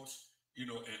Airport, you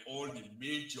know, and all the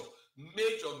major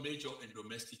and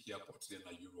domestic airports in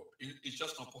Europe. It's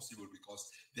just not possible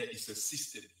because there is a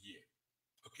system here.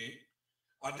 Okay?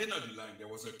 At the end of the line, there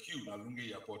was a queue in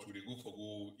Lunge Airport where they go for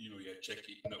go, you know, you're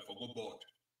checking, for go board.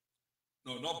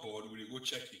 No, not board, where they go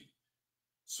checking.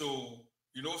 So,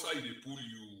 you know, so they pull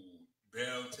you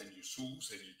belt and your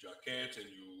shoes and your jacket and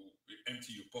you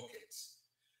empty your pockets.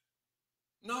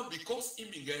 Now, because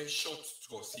immigrant short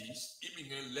trousers,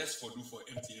 immigrant less for do for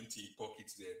empty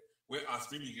pockets there.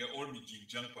 Whereas me get all me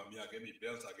junk for me, I get me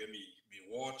belt, I get me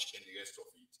watch and the rest of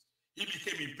it. He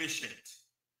became impatient.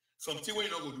 Something we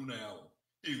not go do now.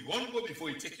 He run go before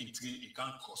he take in three, he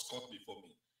can't cross-cut before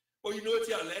me. But you know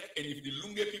what I like? And if the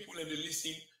Lunge people and they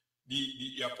listen,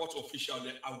 the airport official,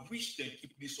 then I wish they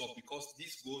keep this up because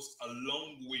this goes a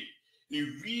long way.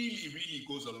 It really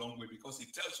goes a long way because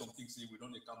it tells some things we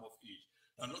don't come of age.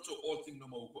 And not all things no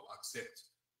more we will accept.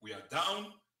 We are down,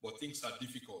 but things are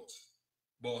difficult.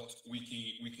 But we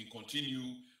can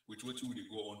continue with what we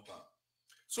go on par.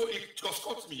 So it just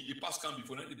caught me. It passed come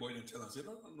before the boy and tell and say,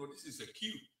 no, this is a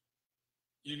queue.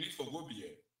 You need for go here.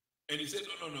 And he said,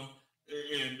 no.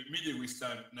 And midday waste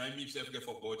time. Now I myself get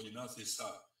for body. Now say, sir,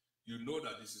 you know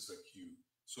that this is a queue.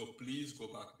 So please go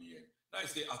back here. Now I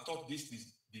say, I thought this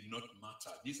did not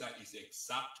matter. These are his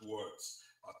exact words.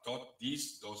 I thought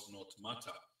this does not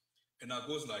matter. And I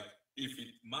goes like, if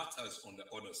it matters on the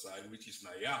other side, which is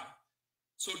Naya,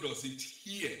 so does it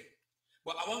here.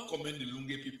 But I want to commend the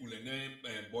Lunge people and then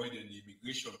Boyd and the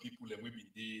immigration people and maybe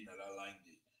they in that line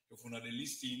day. If you're not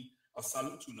listening, a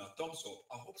salute to a thumbs up.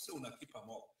 I hope so una keep them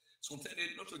up. Sometimes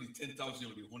not only 10,000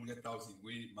 or the 100,000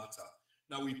 way matter.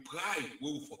 Now we pride we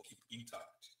will for keep intact.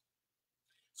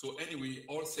 So anyway,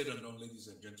 all said and done, ladies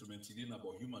and gentlemen, today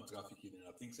about human trafficking, and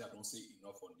I think I don't say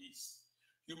enough on this.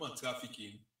 Human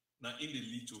trafficking now in the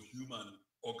lead to human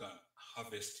organ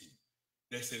harvesting.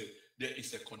 There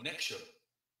is a connection.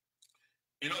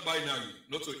 It's not binary,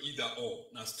 not to either or.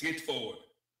 Now straightforward.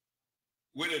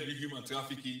 When they do human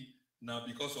trafficking, now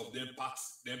because of them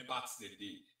parts they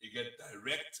get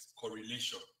direct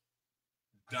correlation.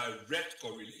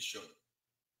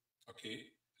 Okay?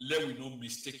 let we not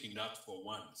mistaking that for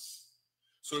once.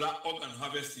 So that organ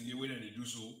harvesting, the way that they do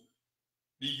so,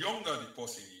 the younger the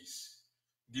person is,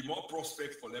 the more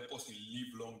prospect for that person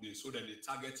live long days. So that they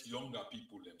target younger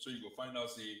people. Them. So you go find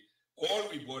out, say, all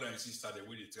we brother and sister, the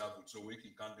way they travel, so we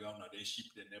can come down and then ship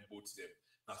them, then boats them.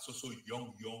 That's also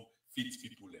young, fit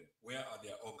people. Them. Where are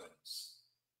their organs?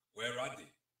 Where are they?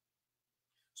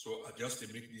 So just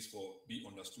to make this for be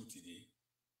understood today,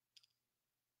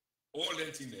 all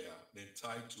that in there, then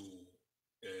tied to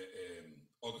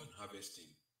organ harvesting,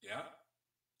 yeah?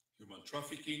 Human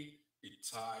trafficking, it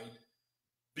tied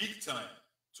big time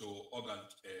to organ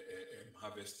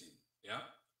harvesting, yeah?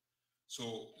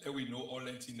 So let we know all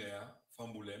that in there,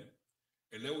 famulem,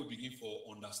 and let we begin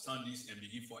for understand this and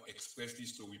begin for express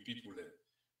this to we people them.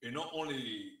 It not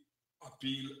only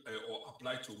appeal or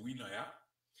apply to winner, yeah?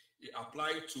 It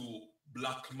apply to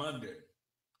black man them,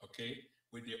 okay?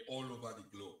 Where they all over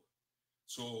the globe.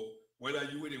 So whether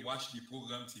you will watch the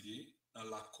program today, dans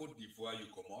la Côte d'Ivoire you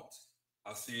come out,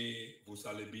 assez vous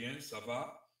allez bien, ça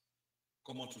va?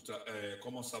 Comment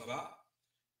ça va?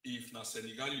 If na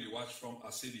Senegal you watch from,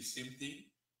 I say the same thing.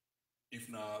 If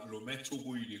na Lomé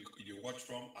Togo you watch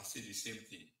from, I say the same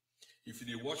thing. If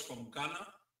you watch from Ghana,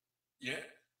 yeah,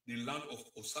 the land of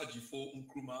Osajifo,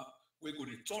 Nkrumah, we go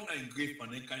to turn and grave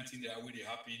and then kind thing there where they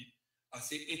happen. I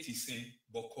say 80 cent,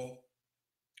 Boko.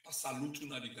 I salute to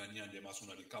the Ghanaian, them as soon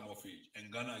as they come of age.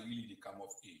 And Ghana really they come of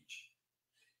age.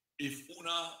 If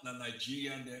una na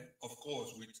Nigerian them, of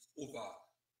course, with over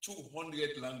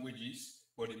 200 languages,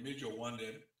 but the major one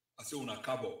them, I say una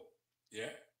Kabo. Yeah?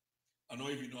 I know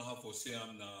if you know how to say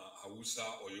I'm na Hausa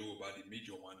or Yoruba, the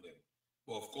major one them.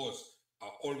 But of course, I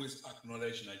always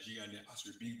acknowledge Nigerian as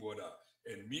a big brother.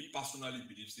 And me personally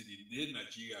believe that the day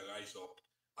Nigeria rise up,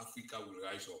 Africa will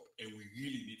rise up. And we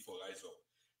really need for rise up.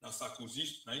 Now Sarkozy,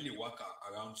 now in the worker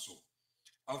around so.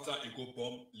 After he go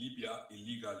bomb Libya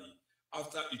illegally,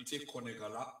 after he take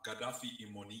Gaddafi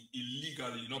in money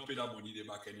illegally, not pay that money they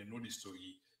back and they know the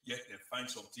story, yet they find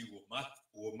something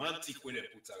romantic where they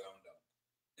put around them.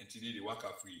 And today they work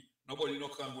free. Nobody no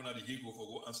can go to the Hague for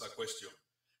go answer question.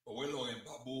 But when Lauren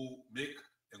Babu make,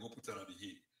 then go put on the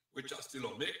Hague. Which are still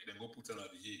on make, then go put on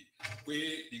the Hague.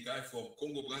 Where the guy from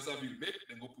Congo Brazzaville make,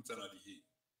 then go put on the Hague.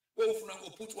 Well, if we now go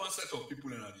put one set of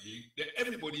people in the Hague, then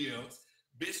everybody else,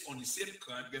 based on the same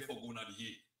crime, therefore go to the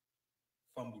Hague.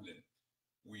 Fambulen.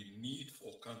 We need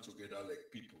for come together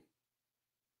like people.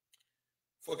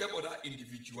 Forget about that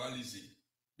individualism.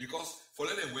 Because for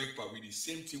let them work with the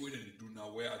same thing where they do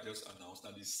now, where I just announced,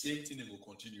 and the same thing they will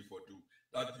continue for do.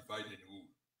 That divide and rule.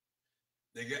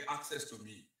 They get access to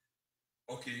me.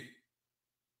 Okay,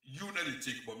 you know they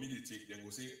take, but me they take. Then go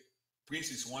say,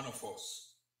 Prince is one of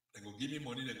us. They go give me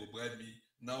money, they go bribe me.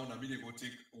 Now, na me they go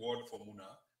take word from Muna.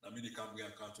 Na me they come bring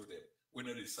and count to them. When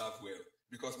they serve well.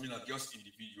 Because me not just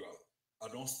individual. I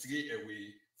don't stray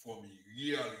away from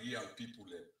real people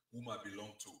whom I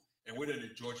belong to. And whether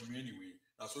they judge me anyway,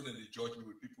 that's so then they judge me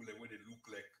with people where they look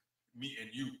like me and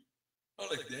you. Not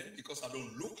like them, because I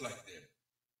don't look like them.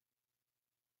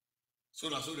 So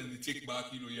that's so then they take back,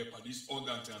 for this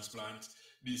organ transplant,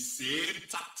 the same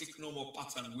tactic, normal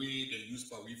pattern way they used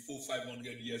for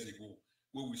 400-500 years ago,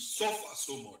 where we suffer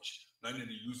so much, now then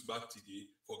they use back today,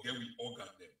 forget we organ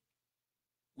them.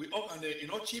 We organ them,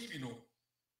 not cheap,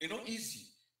 it's not easy.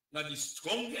 Now the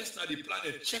strongest now the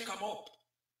planet, check them up.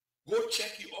 Go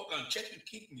check your organ, check your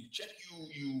kidney, check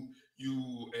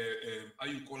how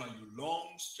you call them, your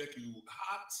lungs, check your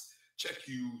heart, check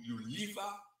your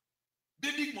liver.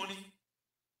 Big money.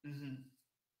 Mm-hmm.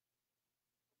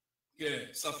 Yeah,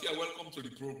 Safia, welcome to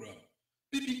the program.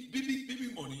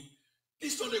 Big money.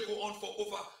 This don't they go on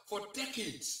for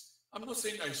decades. I'm not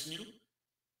saying that it's new,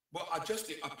 but I just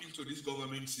appeal to this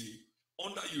government, say,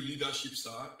 under your leadership,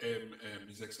 sir,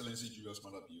 His Excellency Julius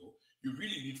Malabio, you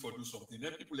really need to do something.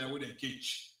 Then people are with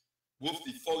engage. Both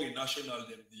the foreign national and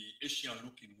the Asian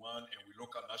looking one and we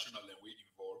local national and we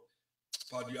involved.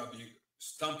 But you have to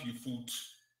stamp your foot.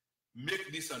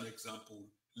 Make this an example.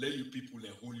 Let you people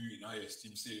and hold you in high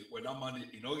esteem. Say, well, that man,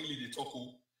 not really they talk,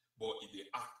 but in the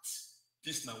act.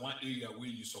 This is not one area where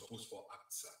you supposed for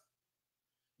act, sir.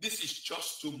 This is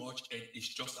just too much and it's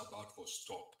just about for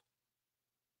stop.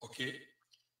 Okay?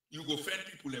 You go find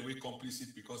people away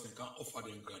complicit because they can't offer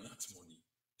them granite money.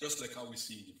 Just like how we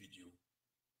see in the video.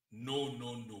 No.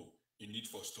 You need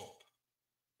for stop.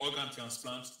 Organ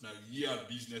transplants, now real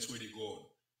business where they go on.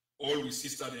 All we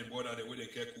sister and brother, the way they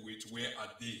care Kuwait, where are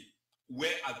they?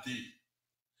 Where are they?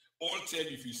 All 10,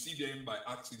 if you see them by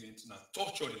accident, now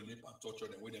torture them and torture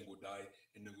them where they go die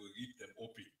and they will rip them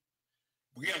open.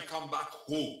 Bring and come back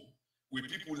home with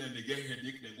people and they get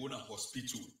headache, they go to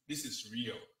hospital. This is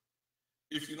real.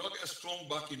 If you not get strong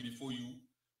backing before you,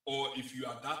 or if you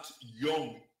are that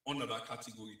young under that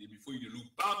category, before you look,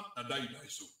 bam, and that you die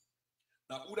so.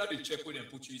 Now, who that they check when they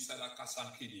put you inside that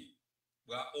Kasankede,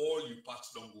 where all you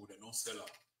parts don't go, they don't sell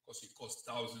out because it costs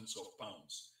thousands of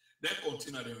pounds. Then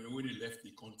container them when they left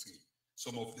the country,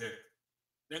 some of them.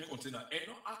 Then container, and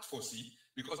not act for see,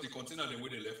 because the container the way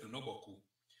they left, no boku.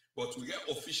 But we get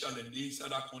official and they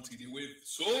inside that country, they were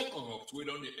so corrupt, we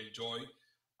don't enjoy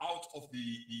out of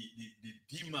the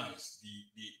demise,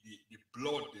 the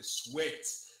blood, the sweat,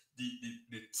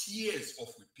 the tears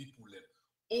of the people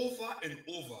over and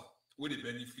over, where they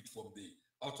benefit from the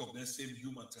out of the same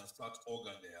human transplant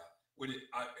organ there, where they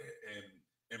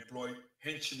employ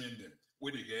henchmen them,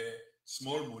 where they get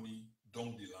small money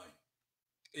down the line.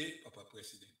 Hey, Papa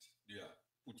President, yeah,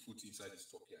 put foot inside the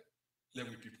stock here. Let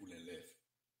we people and left.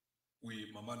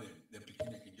 We mama them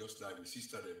picking can just die. We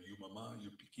sister them, you mama,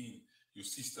 you picking, you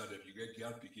sister them, you get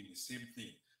girl picking, the same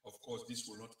thing. Of course, this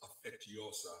will not affect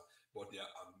yours, but there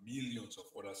are millions of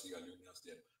other Sierra Leoneans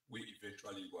them we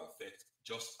eventually will affect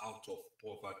just out of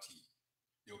poverty.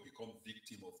 They'll become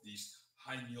victim of this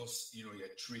heinous,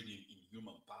 you're trading in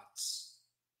human parts.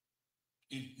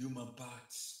 In human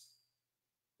parts,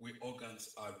 where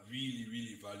organs are really,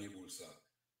 really valuable, sir.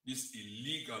 This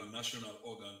illegal national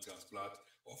organ transplant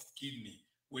of kidney,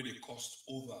 where they cost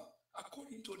over,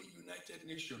 according to the United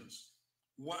Nations,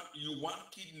 one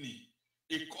kidney,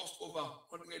 it costs over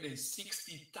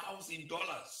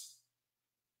 $160,000.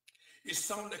 It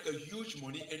sounds like a huge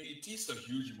money, and it is a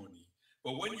huge money.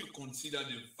 But when you consider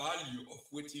the value of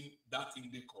waiting that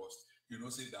thing they cost, you know,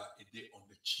 say that a day on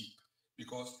the cheap.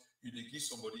 Because you they give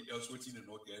somebody else waiting and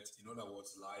not get, in other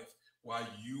words, life, while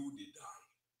you they die.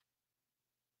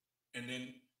 And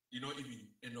then, you know, even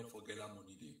end up forget that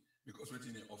money day. Because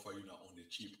waiting they offer you now on the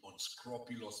cheap,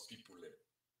 unscrupulous people.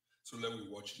 So let we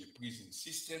watch the prison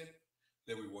system,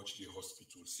 let we watch the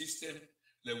hospital system,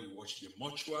 let we watch the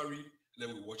mortuary, let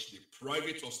we watch the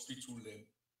private hospital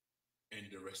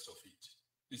and the rest of it.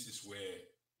 This is where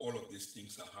all of these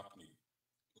things are happening.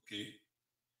 Okay?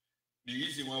 The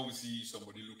reason why we see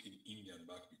somebody looking Indian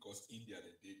back, because India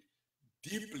they did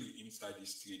deeply inside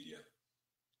this trade here.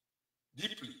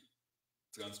 Deeply.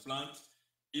 Transplant,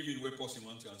 even where person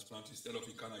want transplant, instead of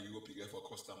in Canada, Europe, you get for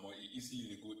cost more, easily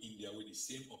they go India where the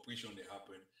same operation they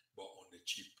happen, but on the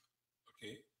cheap.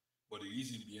 Okay? But the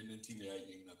reason behind anything they are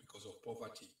getting now because of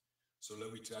poverty. So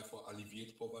let me try for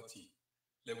alleviate poverty.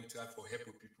 Let me try for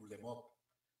help people them up.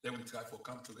 Let me try for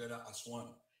come together as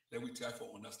one. Let me try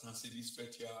for understand say this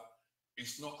faith here.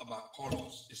 It's not about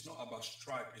colors. It's not about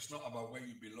stripe. It's not about where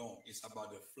you belong. It's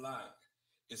about the flag.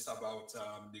 It's about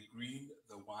the green,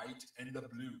 the white, and the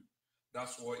blue.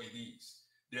 That's what it is.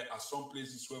 There are some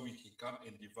places where we can come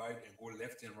and divide and go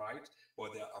left and right,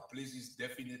 but there are places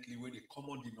definitely where the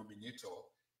common denominator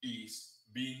is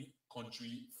being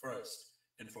country first.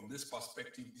 And from this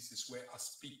perspective, this is where I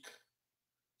speak.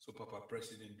 So, Papa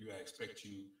President, do I expect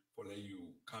you for let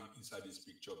you come inside this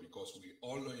picture, because we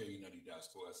all lawyer in the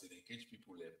diaspora, so they engage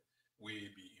people there, we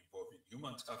be involved in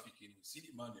human trafficking. We see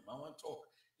the man want to talk.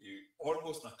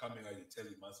 Almost na camera, they tell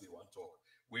the man say want to talk.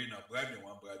 We na bribe and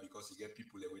one bribe because he get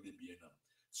people there where they be in them.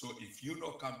 So if you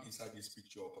not come inside this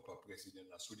picture, Papa President,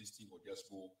 so this thing will just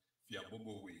go via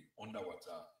Bobo way,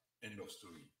 underwater, end of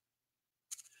story.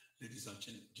 Ladies and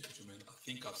gentlemen, I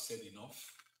think I've said enough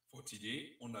for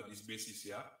today under this basis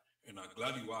here, and I'm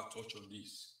glad you are touched on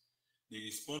this. The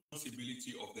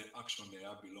responsibility of the action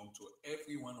there belong to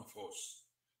every one of us.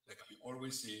 Like I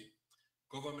always say,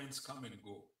 governments come and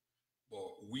go,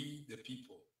 but we, the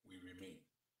people, we remain.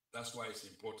 That's why it's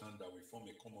important that we form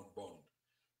a common bond.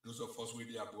 Those of us who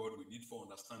are abroad, we need to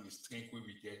understand the strength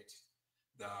we get,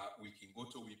 that we can go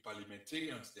to with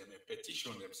parliamentarians them and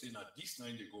petition them, saying that this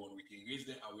night they go on, we can raise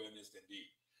their awareness then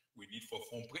we need for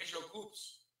form pressure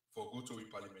groups for go to with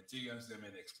parliamentarians them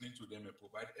and explain to them and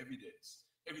provide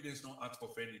evidence. Evidence not out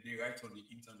for any, they write on the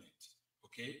internet,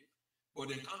 okay?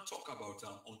 But they can't talk about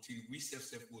them until we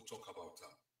self will talk about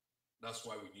them. That's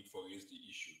why we need to raise the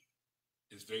issue.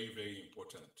 It's very, very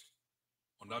important.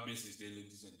 On that basis,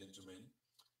 ladies and gentlemen,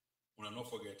 we'll not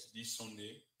forget this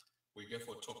Sunday, we get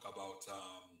for talk about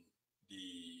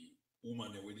the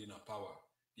woman within her power,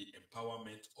 the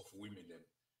empowerment of women.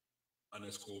 And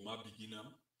as Koma beginner,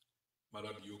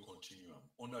 Madabio continuum.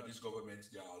 Under this government,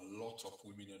 there are a lot of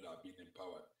women that are being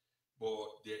empowered.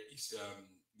 But there is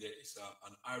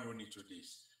an irony to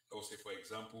this. I will say, for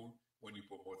example, when you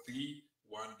promote 3,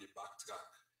 1, they backtrack.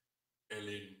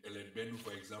 Ellen Benu,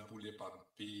 for example, they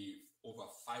pay over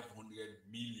 500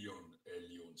 million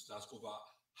leones. That's over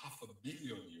 $500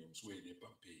 million where they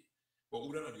pay. But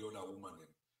who are the other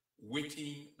women?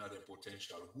 waiting at the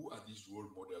potential. Who are these role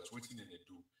models? Waiting in the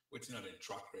do, waiting at the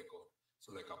track record.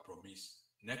 So like I promise,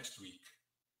 next week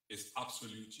is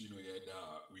absolute,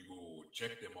 that we go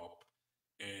check them up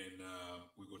and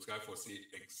we go try for say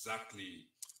exactly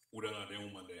who are the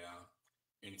woman they are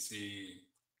and say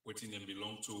what them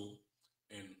belong to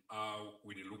and how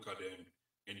we look at them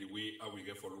and the way how we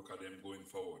get for look at them going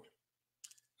forward.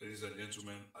 Ladies and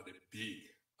gentlemen, are the big,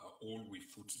 are all we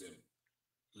foot them.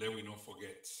 Let we not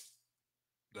forget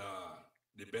that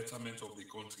the betterment of the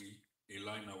country, a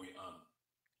line that we earn.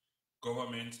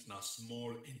 Government now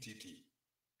small entity,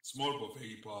 small but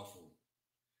very powerful.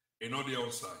 And not the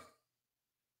outside.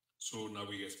 So now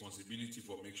we responsibility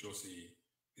for make sure say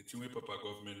the two way Papa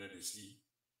government let they see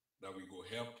that we go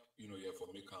help, for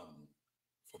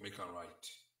make right.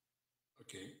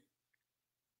 Okay.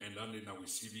 And then now we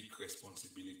civic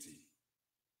responsibility.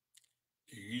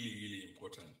 Really, really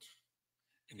important.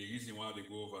 And the reason why they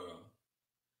go over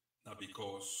now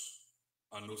because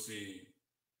I know say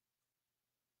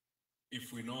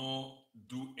if we not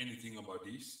do anything about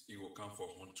this, it will come for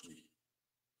haunt we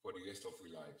for the rest of our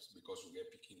lives because we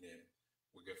get picking them,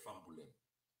 we get fumble them.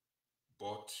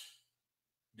 But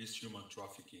this human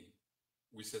trafficking,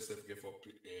 we say get for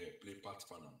play part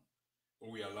for them. Or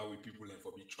we allow people and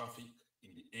for be trafficked.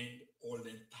 In the end, all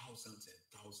them thousands and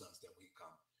thousands that we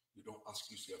come. You don't ask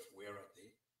yourself, where are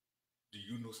they? Do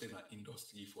you know say an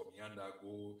industry from Yanda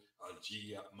go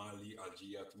Algeria, Mali,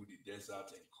 Algeria through the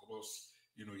desert and cross,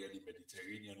 the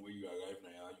Mediterranean where you arrive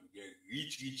now, you get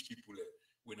rich people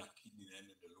when a kidney and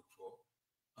they look for.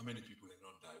 How many people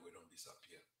don't die, we don't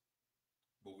disappear.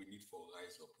 But we need for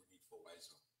rise up, we need for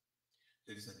wise up.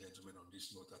 Ladies and gentlemen, on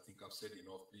this note, I think I've said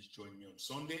enough. Please join me on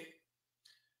Sunday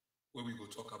where we go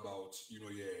talk about,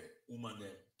 woman,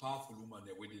 powerful woman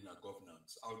within our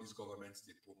governance, how these governments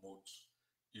they promote,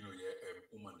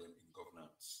 woman in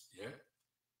governance. Yeah.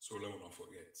 So let me not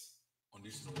forget. On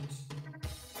this note,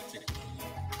 take it on.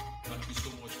 Thank you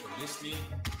so much for listening.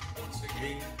 Once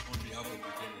again, on behalf of the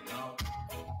Then and Now,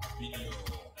 I've been your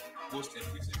host and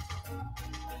presenter.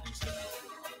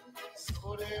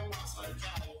 So they want some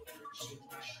time.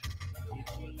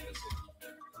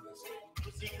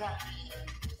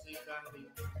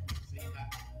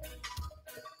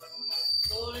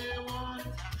 So they want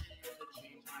time to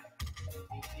change my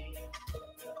thinking.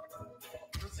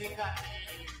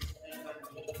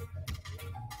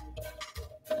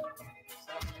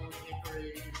 Some music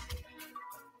race,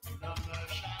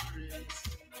 commercial race,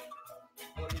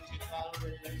 political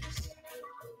race.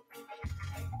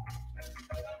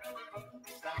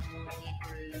 Some music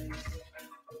race,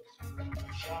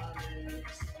 commercial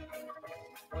race,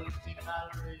 political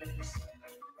race.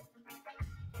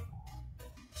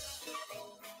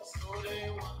 So they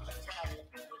want a time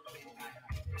to change my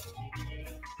thinking.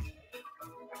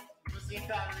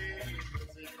 Musically.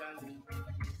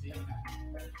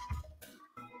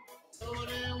 So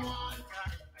they want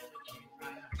time to change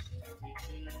my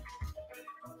identity.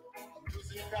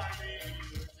 Musically.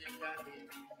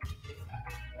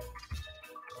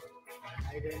 My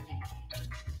identity.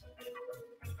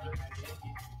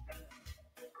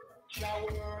 Your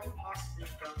word must be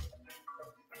done.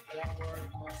 Your word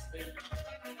must be done.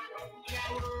 Your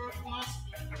word must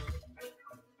be done.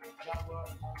 Your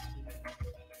word must be done.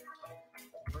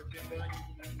 Working the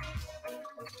youth,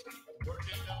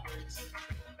 working the waste,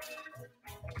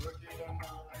 working the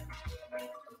mind,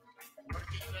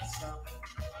 working the sun,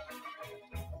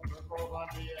 work over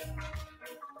there,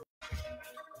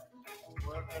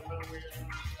 work everywhere,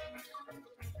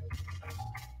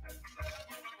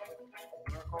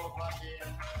 work over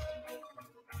there,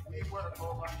 we work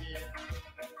over here,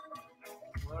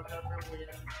 work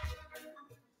everywhere.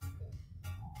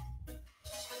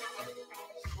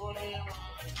 Only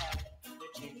one time to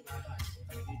change my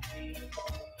identity.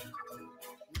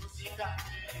 Musically.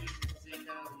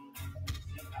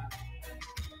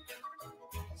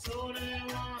 So only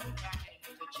one time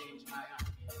to change my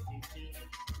identity.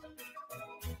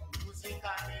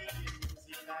 Musically.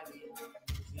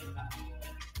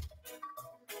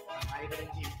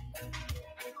 Identity.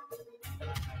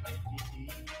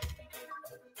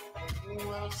 Who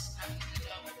else can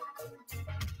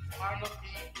for the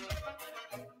people?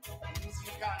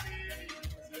 Musically.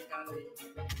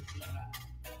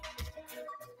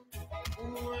 Who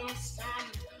will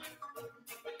stand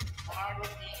for the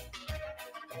people?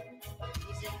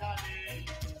 Musically.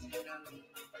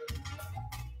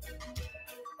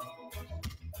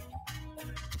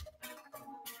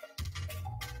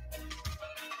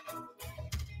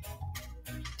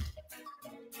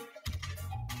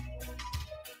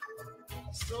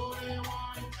 So they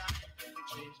want